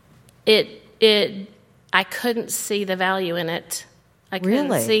couldn't see the value in it. I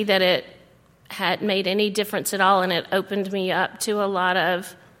couldn't see that it had made any difference at all, and it opened me up to a lot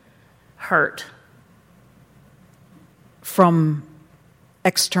of hurt. From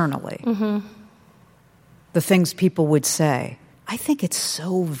externally? Mm-hmm. The things people would say. I think it's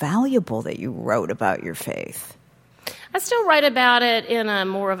so valuable that you wrote about your faith. I still write about it in a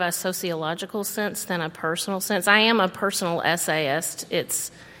more of a sociological sense than a personal sense. I am a personal essayist.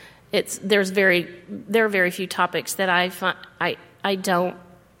 There are very few topics that I don't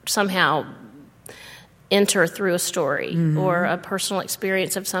somehow enter through a story or a personal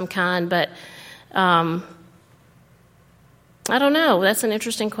experience of some kind. But I don't know. That's an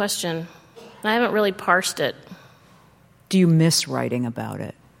interesting question. I haven't really parsed it. Do you miss writing about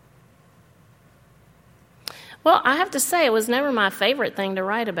it? Well, I have to say it was never my favorite thing to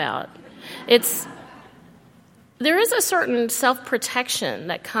write about. There is a certain self-protection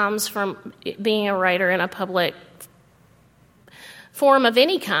that comes from being a writer in a public forum of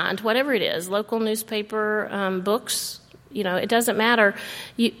any kind, whatever it is, local newspaper, books, you know, it doesn't matter.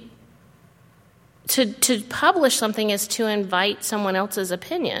 To publish something is to invite someone else's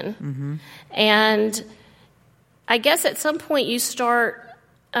opinion. Mm-hmm. And I guess at some point you start,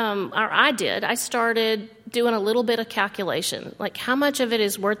 I started doing a little bit of calculation, like how much of it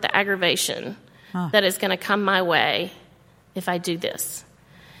is worth the aggravation that is going to come my way if I do this.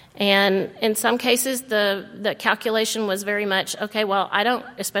 And in some cases, the calculation was very much, okay, well, I don't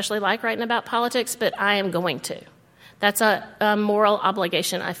especially like writing about politics, but I am going to. That's a moral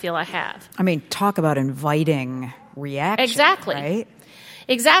obligation I feel I have. I mean, talk about inviting reaction, exactly. Right?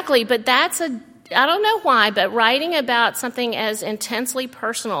 Exactly, but I don't know why, but writing about something as intensely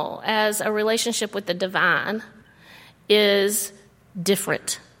personal as a relationship with the divine is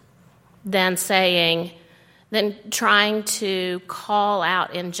different than trying to call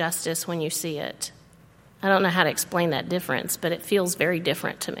out injustice when you see it. I don't know how to explain that difference, but it feels very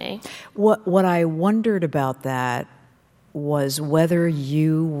different to me. What I wondered about that was whether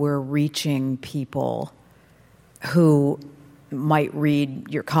you were reaching people who might read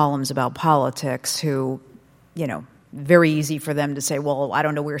your columns about politics who, you know, very easy for them to say, well, I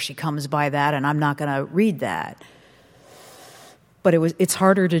don't know where she comes by that, and I'm not going to read that. But it's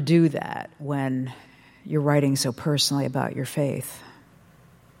harder to do that when you're writing so personally about your faith.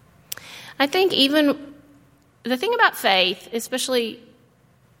 I think even the thing about faith, especially,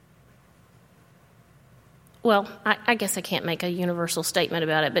 well, I guess I can't make a universal statement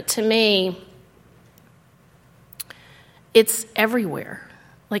about it, but to me, it's everywhere.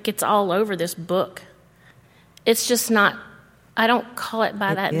 Like, it's all over this book. It's just not, I don't call it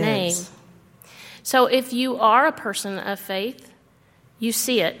by that name. So if you are a person of faith, you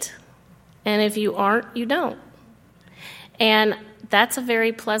see it. And if you aren't, you don't. And that's a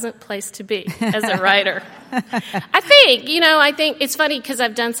very pleasant place to be as a writer. I think it's funny because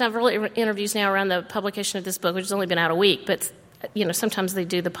I've done several interviews now around the publication of this book, which has only been out a week, but sometimes they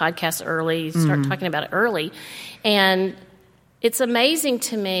do the podcast early, start talking about it early. And it's amazing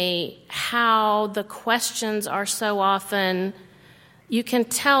to me how the questions are so often, you can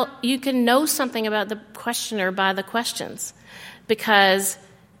know something about the questioner by the questions, because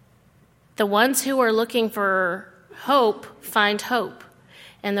the ones who are looking for hope find hope,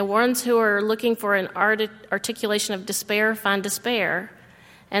 and the ones who are looking for an articulation of despair find despair,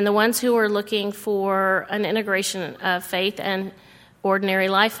 and the ones who are looking for an integration of faith and ordinary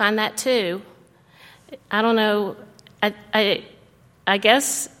life find that too. I don't know. I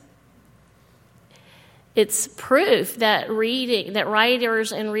guess it's proof that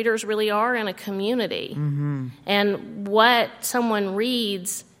writers and readers really are in a community, and what someone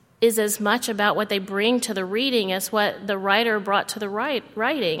reads is as much about what they bring to the reading as what the writer brought to the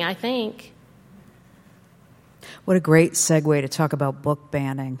writing, I think. What a great segue to talk about book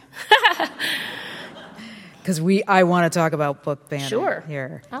banning. Because I want to talk about book banning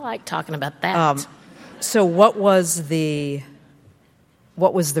here. I like talking about that. So what was the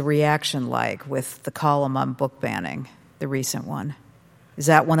reaction like with the column on book banning, the recent one? Is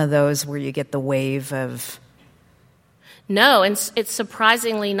that one of those where you get the wave of... No, it's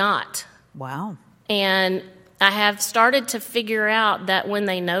surprisingly not. Wow. And I have started to figure out that when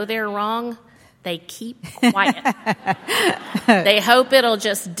they know they're wrong, they keep quiet. They hope it'll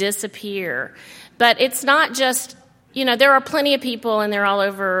just disappear. But it's not just, there are plenty of people, and they're all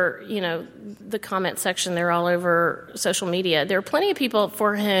over, the comment section, they're all over social media. There are plenty of people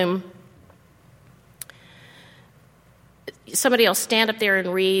for whom somebody will stand up there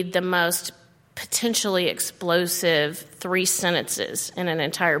and read the most potentially explosive 3 sentences in an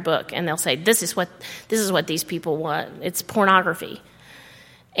entire book, and they'll say, this is what these people want. It's pornography.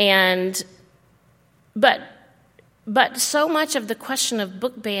 But so much of the question of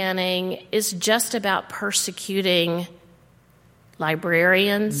book banning is just about persecuting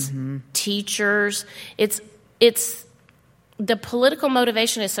librarians, teachers. It's the political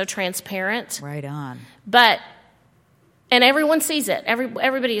motivation is so transparent. Right on. And everyone sees it.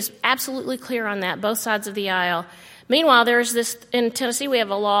 Everybody is absolutely clear on that, both sides of the aisle. Meanwhile, there's this, in Tennessee, we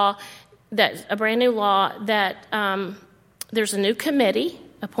have a brand new law that there's a new committee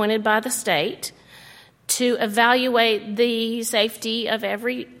appointed by the state to evaluate the safety of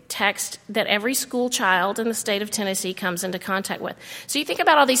every text that every school child in the state of Tennessee comes into contact with. So you think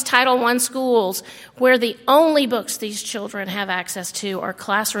about all these Title I schools where the only books these children have access to are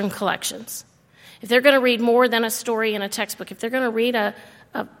classroom collections. If they're going to read more than a story in a textbook, if they're going to read a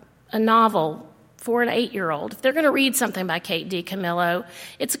novel for an 8-year-old, if they're going to read something by Kate DiCamillo,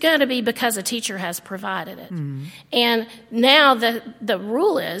 it's going to be because a teacher has provided it. And now the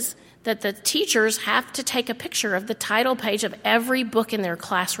rule is that the teachers have to take a picture of the title page of every book in their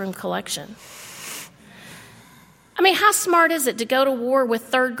classroom collection. I mean, how smart is it to go to war with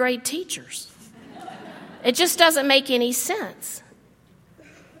third-grade teachers? It just doesn't make any sense.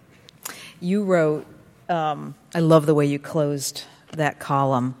 You wrote, I love the way you closed that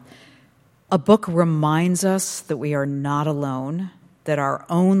column. A book reminds us that we are not alone, that our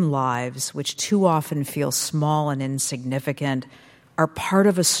own lives, which too often feel small and insignificant, are part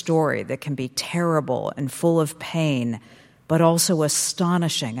of a story that can be terrible and full of pain, but also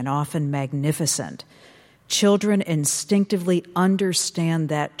astonishing and often magnificent. Children instinctively understand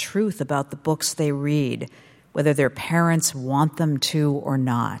that truth about the books they read, whether their parents want them to or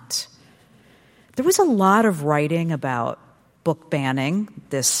not. There was a lot of writing about book banning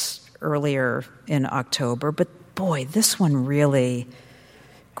this earlier in October, but boy, this one really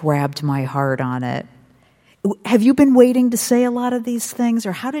grabbed my heart on it. Have you been waiting to say a lot of these things,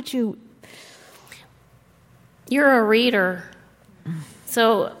 or how did you... You're a reader,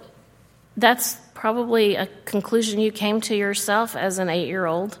 so that's probably a conclusion you came to yourself as an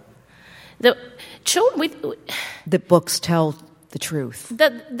 8-year-old. The books tell the truth.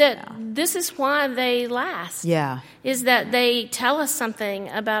 This is why they last. Yeah. Is that they tell us something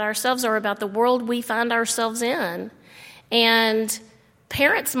about ourselves or about the world we find ourselves in. And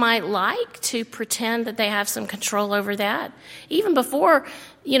parents might like to pretend that they have some control over that. Even before,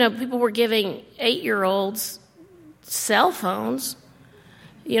 people were giving 8-year-olds cell phones.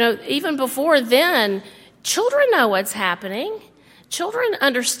 Even before then, children know what's happening. Children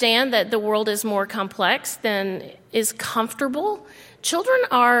understand that the world is more complex than is comfortable. Children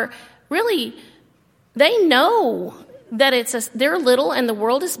are really, they know that they're little and the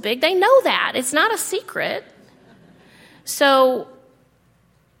world is big. They know that. It's not a secret. So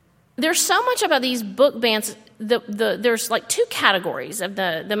there's so much about these book bans there's like two categories of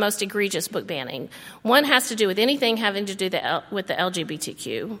the most egregious book banning. One has to do with anything having to do with the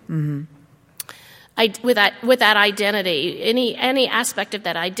LGBTQ. Mm-hmm. With that identity, any aspect of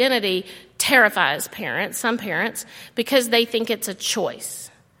that identity terrifies some parents, because they think it's a choice.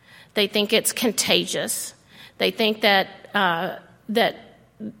 They think it's contagious. They think that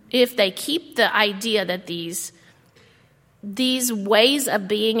if they keep the idea that these ways of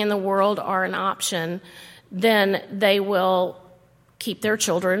being in the world are an option, then they will keep their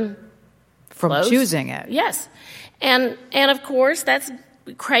children from choosing it. Yes. And of course, that's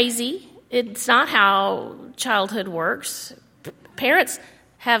crazy. It's not how childhood works. Parents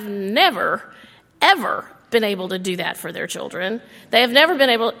have never, ever been able to do that for their children. They have never been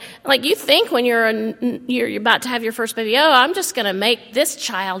able, like, you think when you're about to have your first baby, I'm just going to make this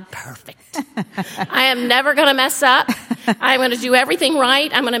child perfect. I am never going to mess up. I'm going to do everything right.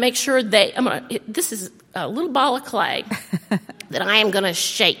 I'm going to make sure this is a little ball of clay that I am going to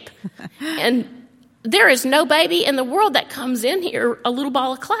shape. And there is no baby in the world that comes in here a little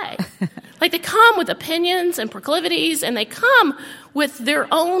ball of clay. Like, they come with opinions and proclivities, and they come with their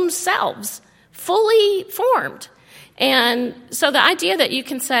own selves, fully formed. And so the idea that you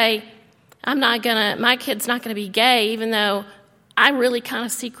can say, my kid's not going to be gay, even though I really kind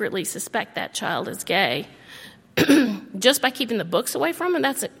of secretly suspect that child is gay, just by keeping the books away from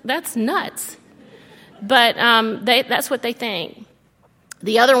them, that's nuts. But that's what they think.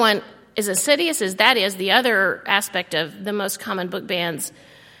 The other one, as insidious as that is, the other aspect of the most common book bans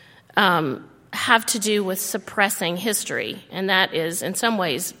have to do with suppressing history, and that is in some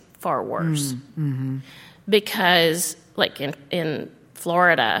ways far worse. Mm-hmm. Because, like in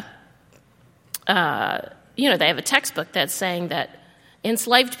Florida, they have a textbook that's saying that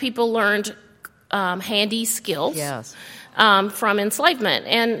enslaved people learned handy skills from enslavement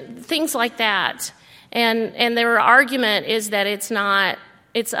and things like that. And their argument is that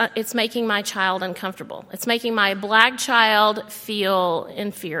it's making my child uncomfortable. It's making my black child feel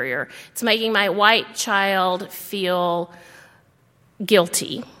inferior. It's making my white child feel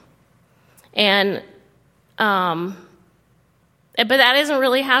guilty. And but that isn't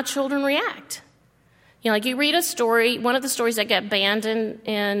really how children react. Like, you read a story. One of the stories that got banned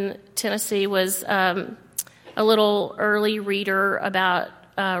in Tennessee was a little early reader about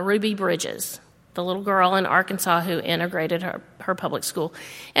Ruby Bridges, the little girl in Arkansas who integrated her public school.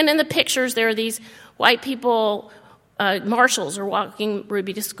 And in the pictures, there are these white people, marshals are walking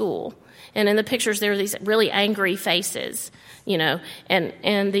Ruby to school. And in the pictures, there are these really angry faces,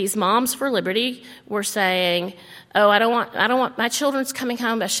 and these moms for liberty were saying, I don't want my children's coming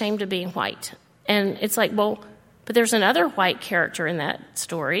home ashamed of being white. And it's like, well, but there's another white character in that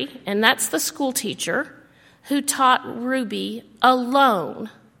story, and that's the school teacher who taught Ruby alone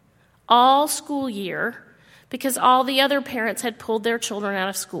all school year because all the other parents had pulled their children out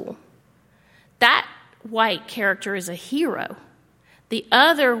of school. That white character is a hero. The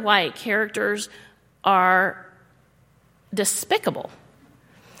other white characters are despicable.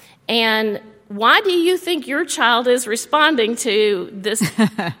 And why do you think your child is responding to this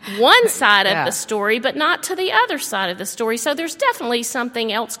one side of the story, but not to the other side of the story? So there's definitely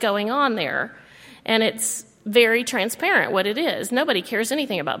something else going on there. And it's very transparent what it is. Nobody cares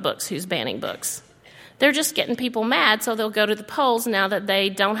anything about books who's banning books. They're just getting people mad, so they'll go to the polls now that they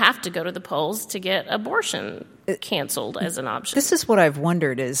don't have to go to the polls to get abortion canceled as an option. This is what I've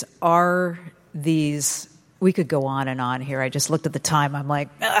wondered is, are these... We could go on and on here. I just looked at the time. I'm like,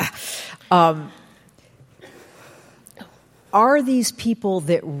 are these people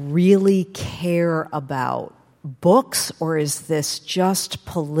that really care about books, or is this just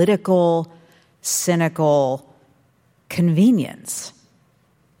political, cynical convenience?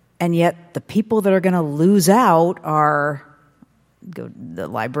 And yet the people that are going to lose out are the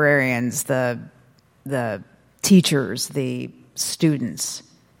librarians, the teachers, the students.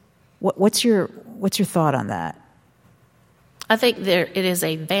 What's your thought on that? I think it is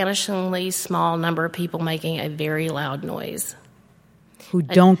a vanishingly small number of people making a very loud noise. Who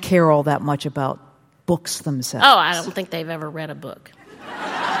don't care all that much about books themselves. Oh, I don't think they've ever read a book.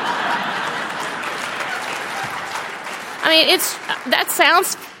 I mean, that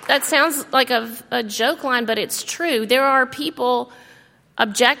sounds like a joke line, but it's true. There are people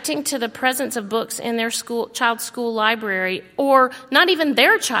objecting to the presence of books in their child's school library, or not even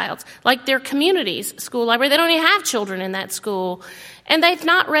their child's, like their community's school library. They don't even have children in that school, and they've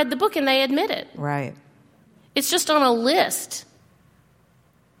not read the book, and they admit it. Right. It's just on a list.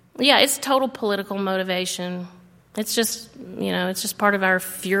 Yeah, it's total political motivation. It's just, it's just part of our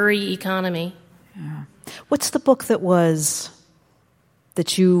fury economy. Yeah. What's the book that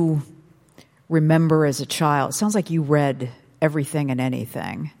you remember as a child. It sounds like you read everything and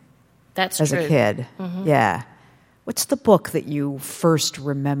anything. That's as true. a kid. Mm-hmm. Yeah. What's the book that you first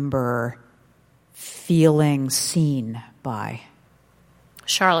remember feeling seen by?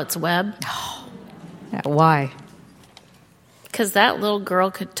 Charlotte's Web. Yeah, why? Because that little girl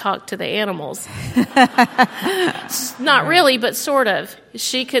could talk to the animals. Not really, but sort of.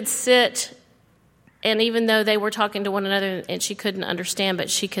 She could sit, and even though they were talking to one another and she couldn't understand, but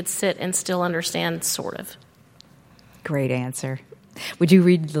she could sit and still understand, sort of. Great answer. Would you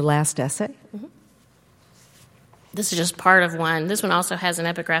read the last essay? Mm-hmm. This is just part of one. This one also has an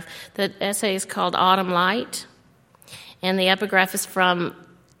epigraph. The essay is called Autumn Light, and the epigraph is from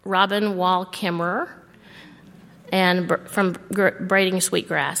Robin Wall Kimmerer and from Braiding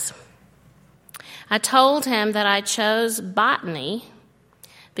Sweetgrass. I told him that I chose botany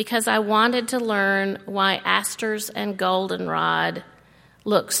because I wanted to learn why asters and goldenrod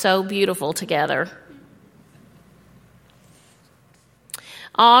look so beautiful together.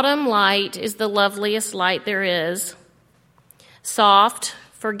 Autumn light is the loveliest light there is. Soft,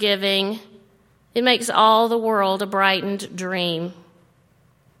 forgiving, it makes all the world a brightened dream.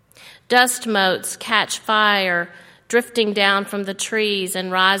 Dust motes catch fire, drifting down from the trees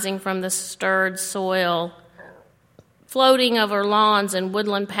and rising from the stirred soil, floating over lawns and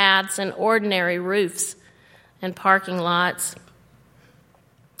woodland paths and ordinary roofs and parking lots.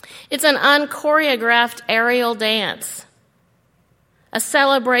 It's an unchoreographed aerial dance, a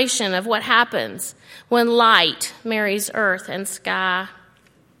celebration of what happens when light marries earth and sky.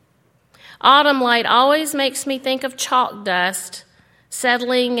 Autumn light always makes me think of chalk dust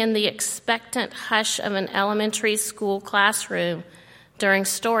settling in the expectant hush of an elementary school classroom during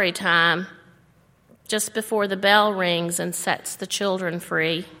story time, just before the bell rings and sets the children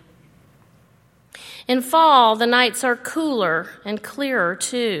free. In fall, the nights are cooler and clearer,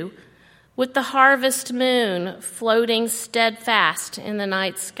 too, with the harvest moon floating steadfast in the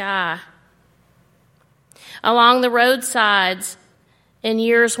night sky. Along the roadsides, in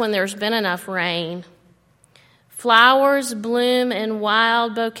years when there's been enough rain, flowers bloom in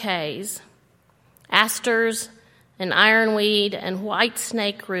wild bouquets, asters and ironweed and white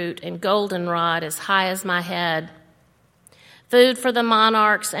snakeroot and goldenrod as high as my head. Food for the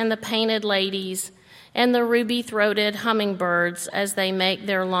monarchs and the painted ladies and the ruby-throated hummingbirds as they make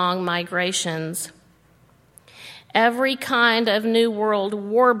their long migrations. Every kind of New World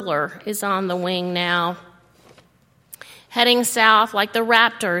warbler is on the wing now, heading south like the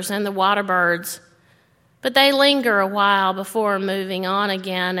raptors and the waterbirds. But they linger a while before moving on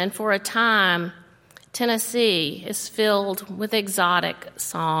again, and for a time, Tennessee is filled with exotic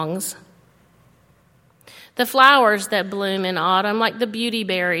songs. The flowers that bloom in autumn, like the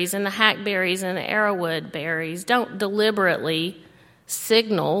beautyberries and the hackberries and the arrowwood berries, don't deliberately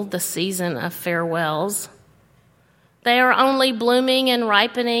signal the season of farewells. They are only blooming and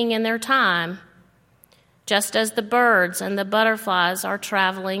ripening in their time, just as the birds and the butterflies are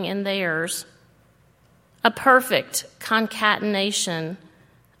traveling in theirs. A perfect concatenation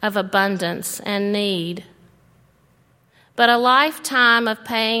of abundance and need. But a lifetime of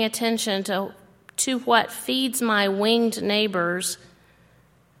paying attention to what feeds my winged neighbors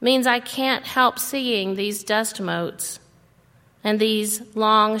means I can't help seeing these dust motes and these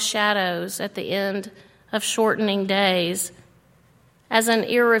long shadows at the end of shortening days as an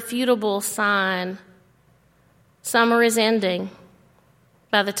irrefutable sign summer is ending.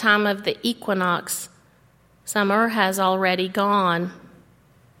 By the time of the equinox, summer has already gone.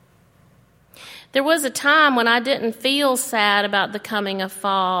 There was a time when I didn't feel sad about the coming of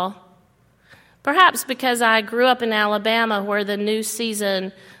fall. Perhaps because I grew up in Alabama, where the new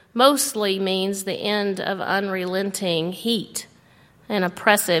season mostly means the end of unrelenting heat and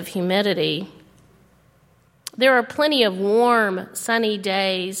oppressive humidity. There are plenty of warm, sunny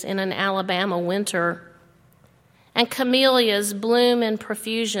days in an Alabama winter, and camellias bloom in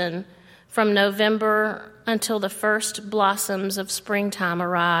profusion from November until the first blossoms of springtime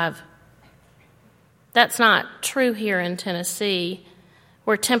arrive. That's not true here in Tennessee,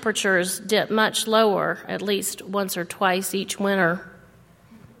 where temperatures dip much lower at least once or twice each winter.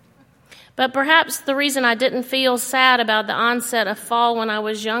 But perhaps the reason I didn't feel sad about the onset of fall when I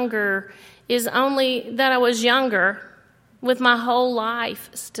was younger is only that I was younger, with my whole life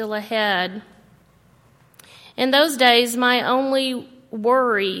still ahead. In those days, my only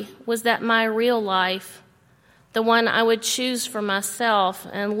worry was that my real life, the one I would choose for myself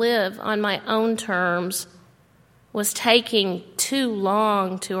and live on my own terms, was taking too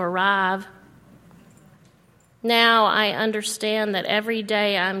long to arrive. Now I understand that every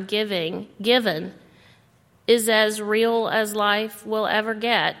day I'm given is as real as life will ever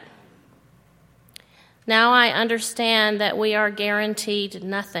get. Now I understand that we are guaranteed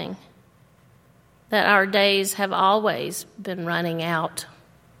nothing, that our days have always been running out.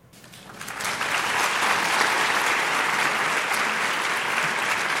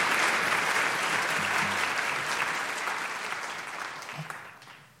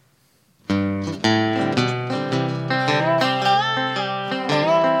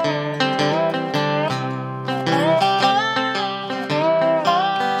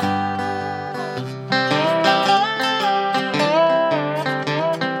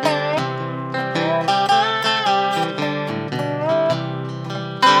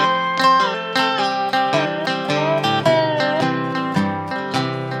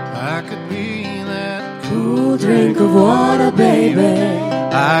 Drink of water, baby.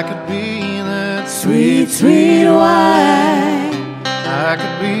 I could be that Sweet, sweet wine. I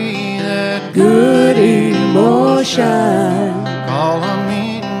could be that Good emotion. Call on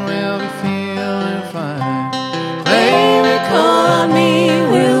me and we'll be feeling fine. Baby, call on me,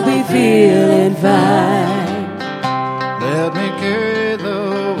 we'll be feeling fine. Let me carry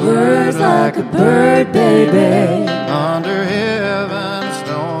the Words like a bird, baby. Under heaven's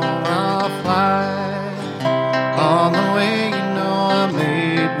storm I'll fly. On the way you know I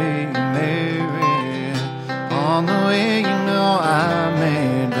may be married. On the way you know I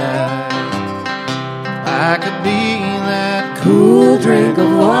may die. I could be that Cool drink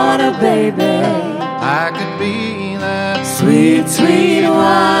of water, baby. I could be that Sweet, sweet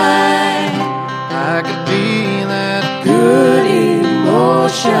wine. I could be that Good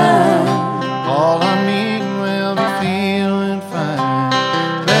emotion. All on me and we'll be feeling fine.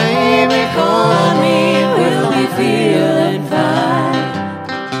 Baby, Call on me, we'll be feeling fine.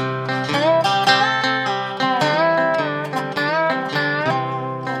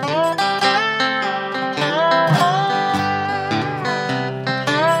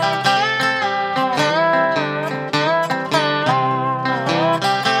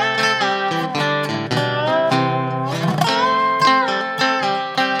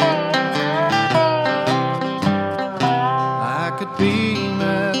 I could be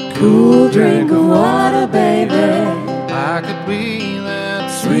that Cool drink of water, baby. I could be that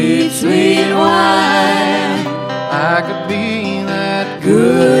Sweet, sweet wine. I could be that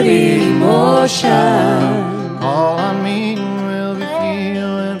Good emotion. All on me and we'll be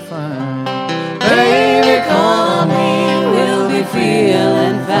feeling fine. Baby, call on me, we'll be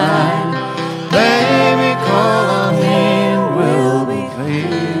feeling fine. Baby, call on me and we'll be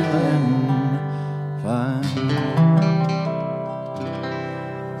feeling fine.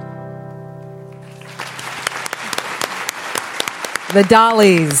 The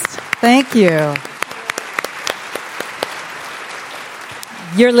Dollies. Thank you.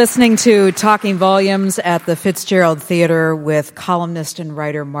 You're listening to Talking Volumes at the Fitzgerald Theater with columnist and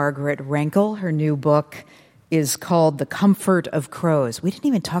writer Margaret Renkl. Her new book is called The Comfort of Crows. We didn't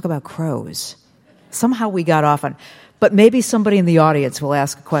even talk about crows. Somehow we got off on, but maybe somebody in the audience will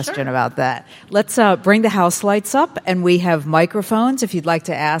ask a question about that. Let's bring the house lights up, and we have microphones. If you'd like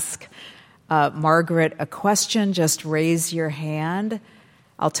to ask Margaret a question, just raise your hand.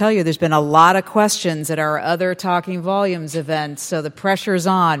 I'll tell you, there's been a lot of questions at our other Talking Volumes events, so the pressure's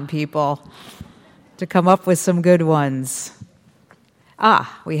on, people, to come up with some good ones.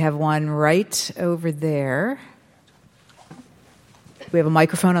 We have one right over there. We have a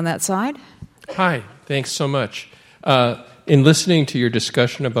microphone on that side. Hi, thanks so much. In listening to your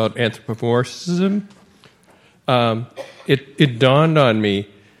discussion about anthropomorphism, it dawned on me,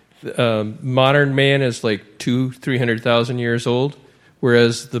 modern man is like 200,000-300,000 years old,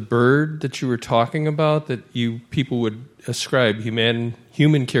 whereas the bird that you were talking about, that you people would ascribe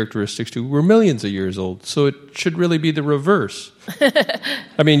human characteristics to, were millions of years old. So it should really be the reverse.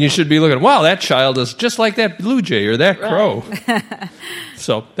 I mean, you should be looking, wow, that child is just like that blue jay or that crow.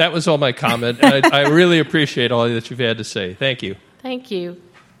 So that was all my comment. And I really appreciate all that you've had to say. Thank you. Thank you.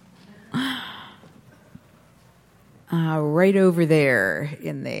 Right over there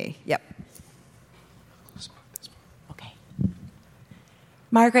in the, yep. Okay.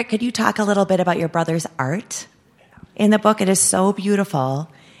 Margaret, could you talk a little bit about your brother's art? In the book, it is so beautiful.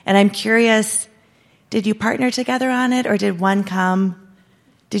 And I'm curious, did you partner together on it, or did one come?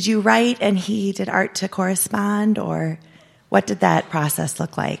 Did you write and he did art to correspond, or what did that process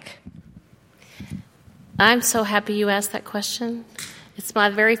look like? I'm so happy you asked that question. It's my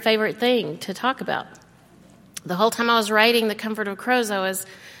very favorite thing to talk about. The whole time I was writing The Comfort of Crows, I was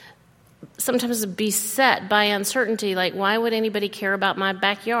sometimes beset by uncertainty, like, why would anybody care about my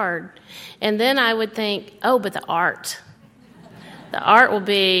backyard? And then I would think, oh, but the art. The art will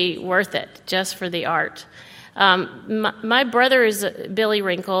be worth it just for the art. My brother, Billy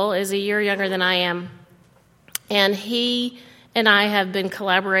Renkl, is a year younger than I am. And he and I have been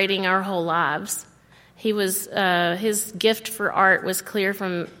collaborating our whole lives. He was his gift for art was clear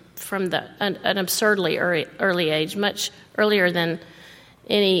from an absurdly early age, much earlier than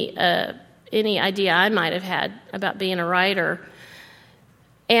any idea I might have had about being a writer.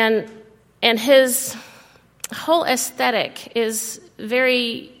 And his whole aesthetic is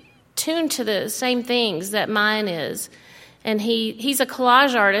very tuned to the same things that mine is. And he's a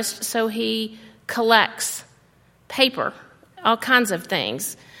collage artist, so he collects paper, all kinds of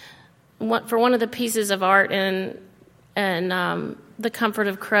things. For one of the pieces of art in The Comfort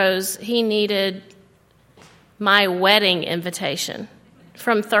of Crows, he needed my wedding invitation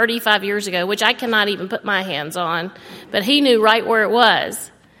from 35 years ago, which I cannot even put my hands on, but he knew right where it was.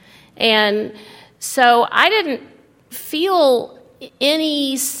 And so I didn't feel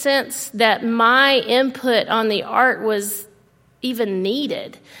any sense that my input on the art was even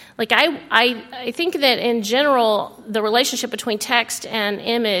needed. Like I think that in general, the relationship between text and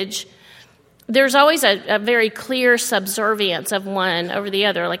image, there's always a very clear subservience of one over the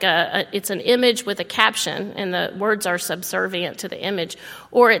other. Like it's an image with a caption, and the words are subservient to the image,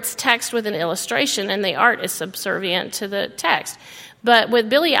 or it's text with an illustration, and the art is subservient to the text. But with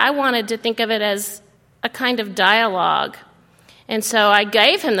Billy, I wanted to think of it as a kind of dialogue. And so I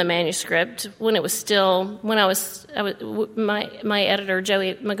gave him the manuscript when it was still, my editor,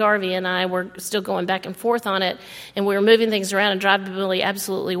 Joey McGarvey, and I were still going back and forth on it, and we were moving things around and driving Billy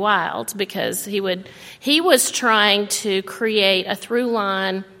absolutely wild because he was trying to create a through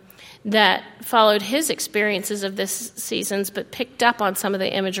line that followed his experiences of this season's, but picked up on some of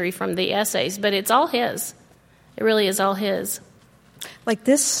the imagery from the essays. But it's all his. It really is all his. Like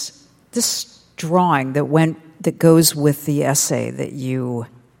this drawing that goes with the essay that you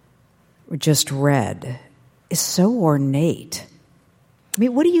just read is so ornate. I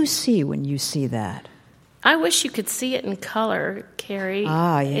mean, what do you see when you see that? I wish you could see it in color, Carrie.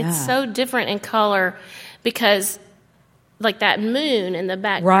 Ah, yeah. It's so different in color because, like that moon in the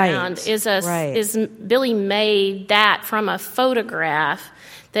background is Billy made that from a photograph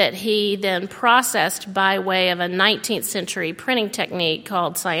that he then processed by way of a 19th century printing technique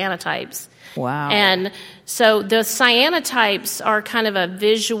called cyanotypes. Wow. And so the cyanotypes are kind of a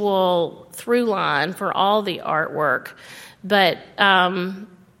visual through line for all the artwork. But some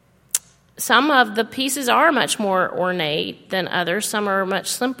of the pieces are much more ornate than others. Some are much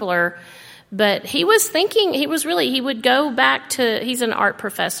simpler. But he was thinking, he would go back to, he's an art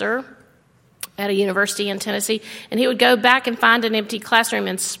professor at a university in Tennessee, and he would go back and find an empty classroom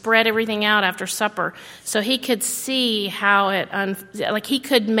and spread everything out after supper so he could see how he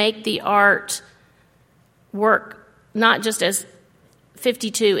could make the art work not just as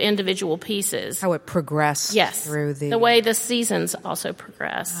 52 individual pieces. How it progressed through the way the seasons also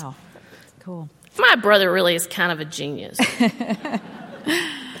progress. Wow, cool. My brother really is kind of a genius.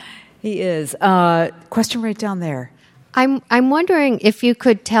 He is. Question right down there. I'm wondering if you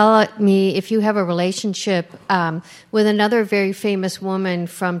could tell me if you have a relationship with another very famous woman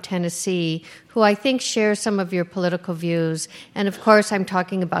from Tennessee who I think shares some of your political views. And, of course, I'm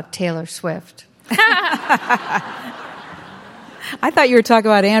talking about Taylor Swift. I thought you were talking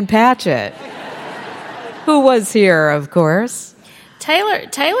about Ann Patchett, who was here, of course.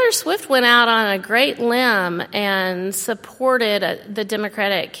 Taylor Swift went out on a great limb and supported the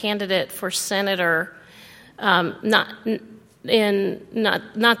Democratic candidate for senator. Not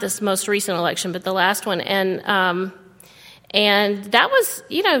this most recent election, but the last one, and that was,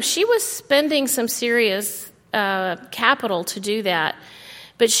 she was spending some serious capital to do that,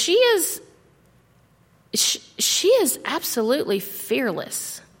 but she is absolutely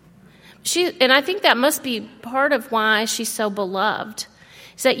fearless. And I think that must be part of why she's so beloved.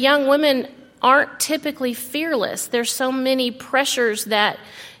 Is that young women aren't typically fearless. There's so many pressures that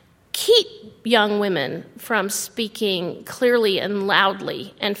keep young women from speaking clearly and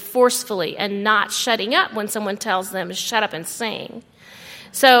loudly and forcefully and not shutting up when someone tells them to shut up and sing.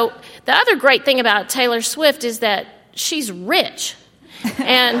 So the other great thing about Taylor Swift is that she's rich.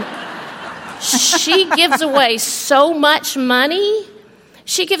 And she gives away so much money.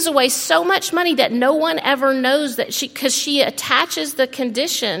 She gives away so much money that no one ever knows that because she attaches the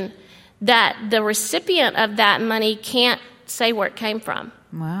condition that the recipient of that money can't say where it came from.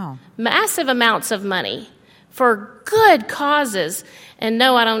 Wow. Massive amounts of money for good causes. And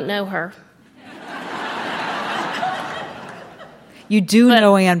no, I don't know her. You do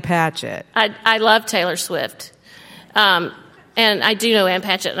know Ann Patchett. I love Taylor Swift. And I do know Ann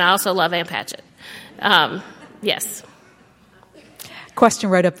Patchett, and I also love Ann Patchett. Yes. Question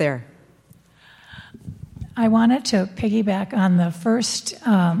right up there. I wanted to piggyback on the first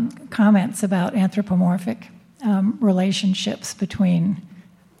comments about anthropomorphic relationships between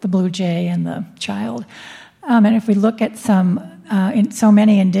the blue jay and the child. And if we look at in so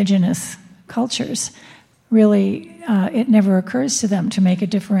many indigenous cultures, really it never occurs to them to make a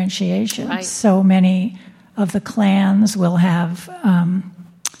differentiation. Right. So many of the clans will have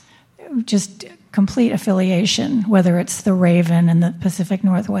just complete affiliation, whether it's the raven in the Pacific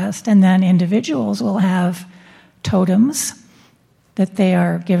Northwest, and then individuals will have totems that they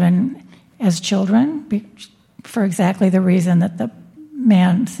are given as children for exactly the reason that the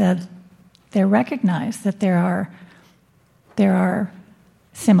man said they recognize that there are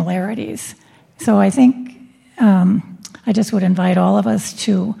similarities. So I think I just would invite all of us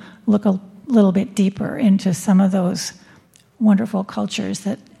to look a little bit deeper into some of those wonderful cultures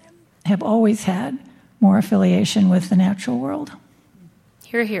that have always had more affiliation with the natural world.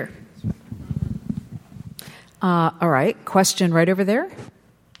 Hear, hear. All right, question right over there.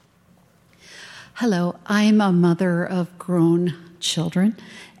 Hello, I'm a mother of grown children,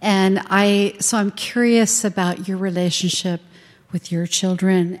 and I'm curious about your relationship with your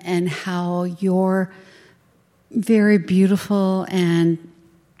children and how your very beautiful and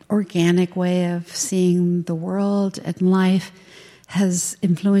organic way of seeing the world and life has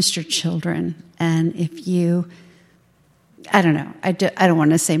influenced your children. And if you, I don't know, I don't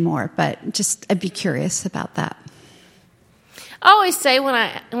want to say more, but I'd be curious about that. I always say when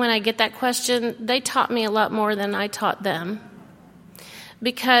I get that question, they taught me a lot more than I taught them,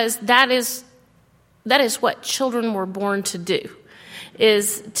 because that is what children were born to do.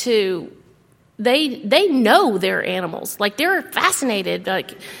 They know they're animals. Like, they're fascinated.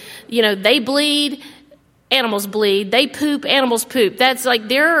 Like, they bleed, animals bleed. They poop, animals poop. That's like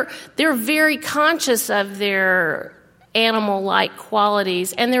they're very conscious of their animal-like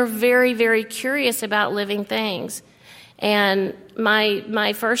qualities, and they're very, very curious about living things. And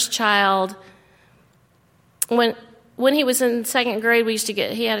my first child, when he was in second grade,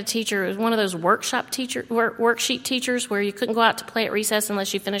 he had a teacher. It was one of those worksheet teachers where you couldn't go out to play at recess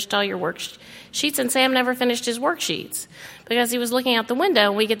unless you finished all your worksheets. And Sam never finished his worksheets because he was looking out the window.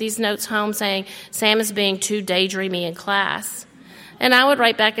 And we get these notes home saying, Sam is being too daydreamy in class. And I would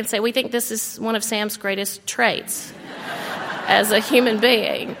write back and say, we think this is one of Sam's greatest traits as a human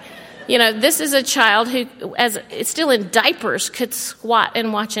being. This is a child who, as still in diapers, could squat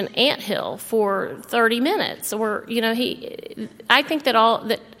and watch an anthill for 30 minutes. Or, I think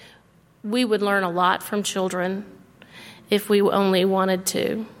that we would learn a lot from children if we only wanted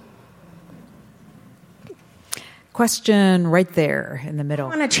to. Question right there in the middle.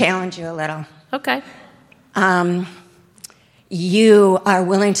 I want to challenge you a little. Okay. You are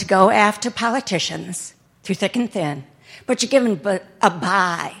willing to go after politicians through thick and thin, but you're giving a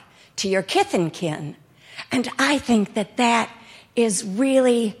bye to your kith and kin. And I think that is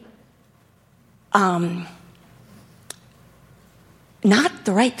really not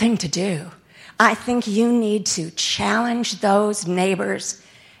the right thing to do. I think you need to challenge those neighbors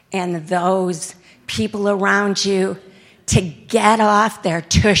and those people around you to get off their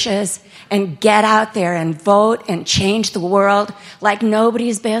tushes and get out there and vote and change the world like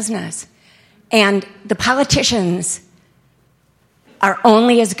nobody's business. And the politicians are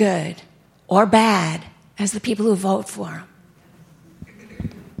only as good or bad as the people who vote for them.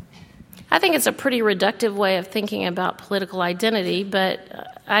 I think it's a pretty reductive way of thinking about political identity, but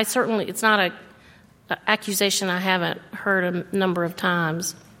it's not an accusation I haven't heard a number of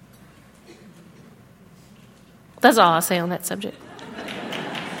times. That's all I'll say on that subject.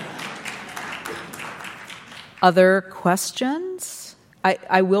 Other questions?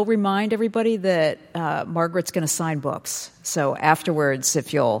 I will remind everybody that Margaret's going to sign books. So afterwards,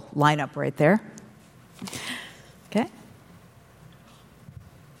 if you'll line up right there. Okay.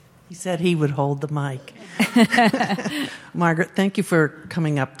 He said he would hold the mic. Margaret, thank you for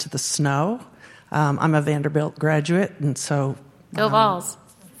coming up to the snow. I'm a Vanderbilt graduate, and so... Go Vols.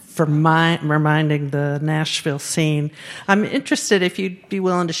 For reminding the Nashville scene, I'm interested if you'd be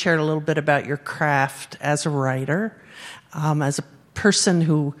willing to share a little bit about your craft as a writer, as a person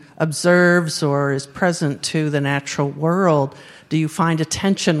who observes or is present to the natural world. Do you find a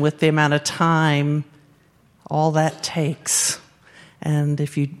tension with the amount of time all that takes? And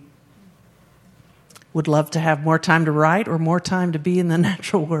if you would love to have more time to write or more time to be in the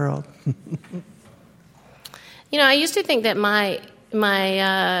natural world? I used to think that my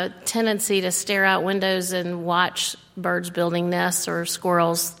tendency to stare out windows and watch birds building nests or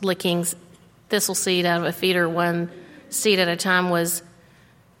squirrels licking thistle seed out of a feeder one seed at a time was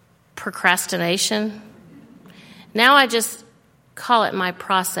procrastination. Now I just call it my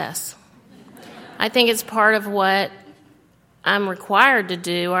process. I think it's part of what I'm required to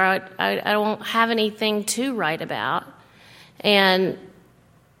do, or I don't have anything to write about. And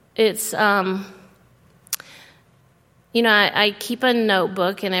it's, I keep a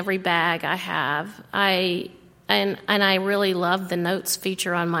notebook in every bag I have. And I really love the notes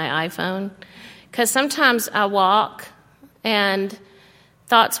feature on my iPhone, because sometimes I walk and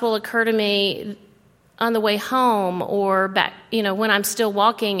thoughts will occur to me on the way home or back, when I'm still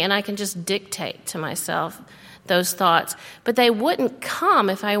walking, and I can just dictate to myself those thoughts. But they wouldn't come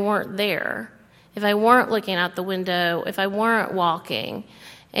if I weren't there, if I weren't looking out the window, if I weren't walking.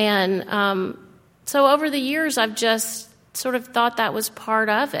 And so over the years, I've just sort of thought that was part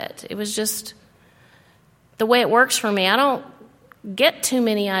of it. It was just the way it works for me. I don't get too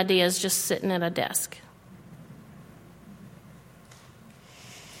many ideas just sitting at a desk.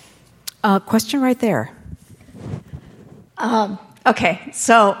 Question right there. Okay,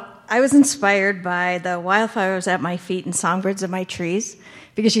 so I was inspired by the wildflowers at my feet and songbirds in my trees,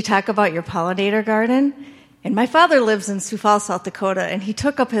 because you talk about your pollinator garden. And my father lives in Sioux Falls, South Dakota, and he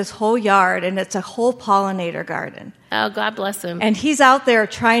took up his whole yard, and it's a whole pollinator garden. Oh, God bless him. And he's out there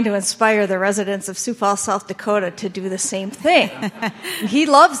trying to inspire the residents of Sioux Falls, South Dakota to do the same thing. He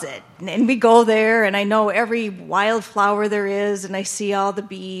loves it. And we go there, and I know every wildflower there is, and I see all the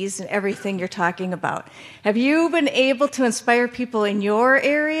bees and everything you're talking about. Have you been able to inspire people in your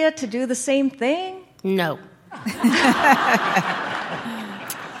area to do the same thing? No.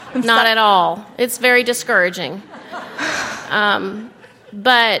 Not at all. It's very discouraging.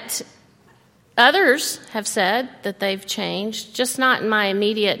 But others have said that they've changed, just not in my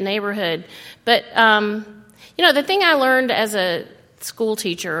immediate neighborhood. But, the thing I learned as a school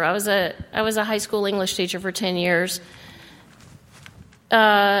teacher, I was a high school English teacher for 10 years.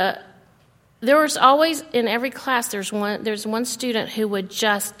 There was always, in every class, there's one student who would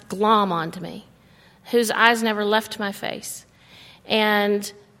just glom onto me, whose eyes never left my face.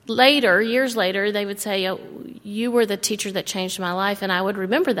 And years later, they would say, "Oh, you were the teacher that changed my life." And I would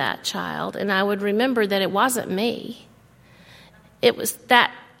remember that child, and I would remember that it wasn't me. It was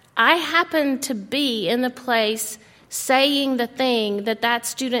that I happened to be in the place saying the thing that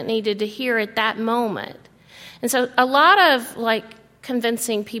student needed to hear at that moment. And so a lot of,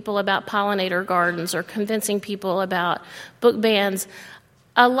 convincing people about pollinator gardens or convincing people about book bans,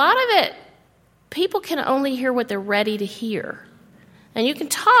 a lot of it, people can only hear what they're ready to hear. And you can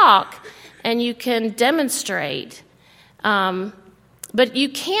talk and you can demonstrate, but you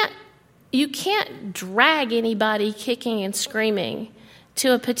can't drag anybody kicking and screaming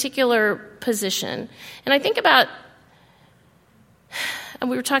to a particular position. And I think about,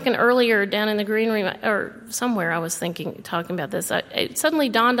 we were talking earlier down in the green room, or somewhere I was talking about this. It suddenly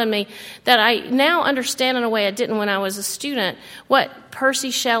dawned on me that I now understand in a way I didn't when I was a student what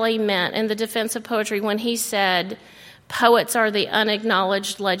Percy Shelley meant in the defense of poetry when he said, "Poets are the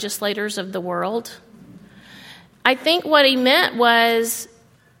unacknowledged legislators of the world." I think what he meant was,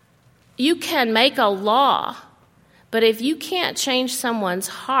 you can make a law, but if you can't change someone's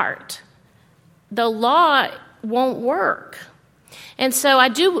heart, the law won't work. And so I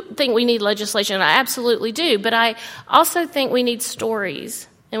do think we need legislation. I absolutely do. But I also think we need stories,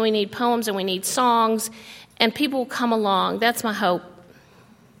 and we need poems, and we need songs, and people will come along. That's my hope.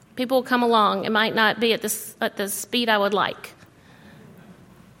 People will come along. It might not be at the speed I would like.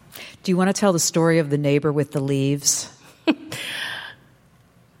 Do you want to tell the story of the neighbor with the leaves?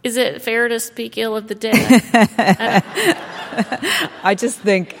 Is it fair to speak ill of the dead? I just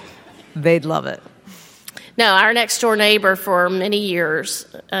think they'd love it. No, our next-door neighbor for many years,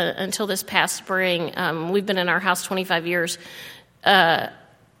 until this past spring, we've been in our house 25 years,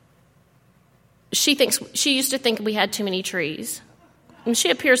 she used to think we had too many trees. And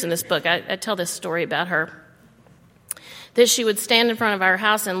she appears in this book. I tell this story about her. That she would stand in front of our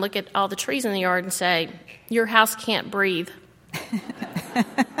house and look at all the trees in the yard and say, "Your house can't breathe.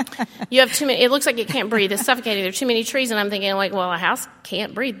 You have too many. It looks like it can't breathe. It's suffocating. There are too many trees." And I'm thinking, well, a house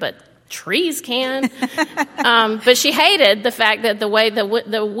can't breathe, but trees can. But she hated the fact that the way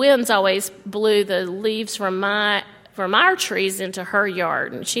the winds always blew the leaves from our trees into her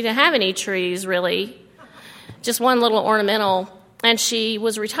yard. And she didn't have any trees, really, just one little ornamental. And she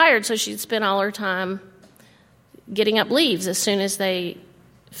was retired, so she'd spend all her time getting up leaves as soon as they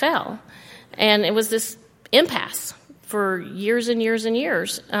fell. And it was this impasse for years and years and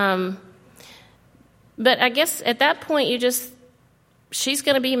years. But I guess at that point, she's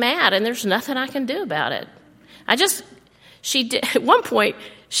going to be mad, and there's nothing I can do about it. At one point,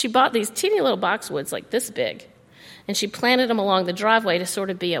 she bought these teeny little boxwoods like this big, and she planted them along the driveway to sort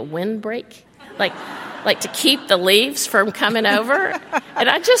of be a windbreak, like to keep the leaves from coming over. And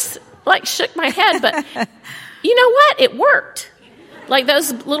I just shook my head, but you know what? It worked. Like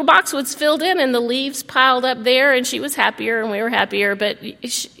those little boxwoods filled in and the leaves piled up there, and she was happier and we were happier. But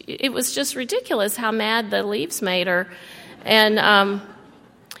it was just ridiculous how mad the leaves made her. And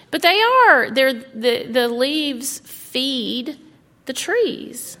but the leaves feed the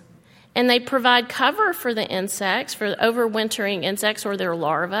trees, and they provide cover for the insects, for the overwintering insects or their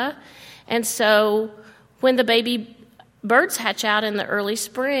larvae. And so when the baby birds hatch out in the early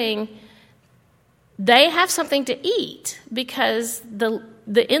spring, they have something to eat because the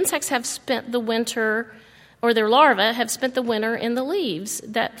insects have spent the winter, or their larvae have spent the winter in the leaves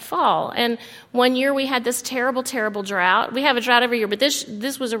that fall. And one year we had this terrible, terrible drought. We have a drought every year, but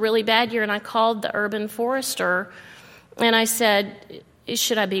this was a really bad year, and I called the urban forester, and I said,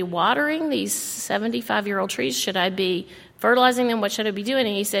 should I be watering these 75-year-old trees? Should I be fertilizing them? What should I be doing?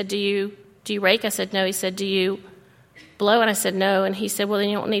 And he said, do you rake? I said, no. He said, do you blow? And I said, no. And he said, well, then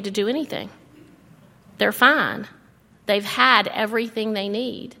you don't need to do anything. They're fine. They've had everything they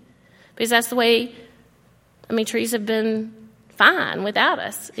need. Because that's the way, trees have been fine without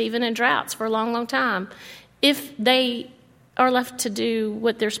us, even in droughts for a long, long time, if they are left to do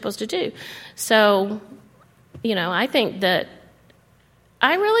what they're supposed to do. So,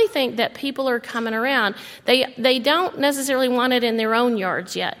 I really think that people are coming around. They don't necessarily want it in their own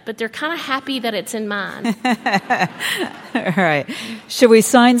yards yet, but they're kind of happy that it's in mine. All right. Should we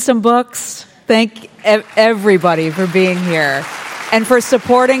sign some books? Thank everybody for being here and for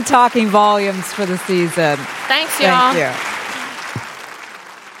supporting Talking Volumes for the season. Thanks, y'all. Thank you.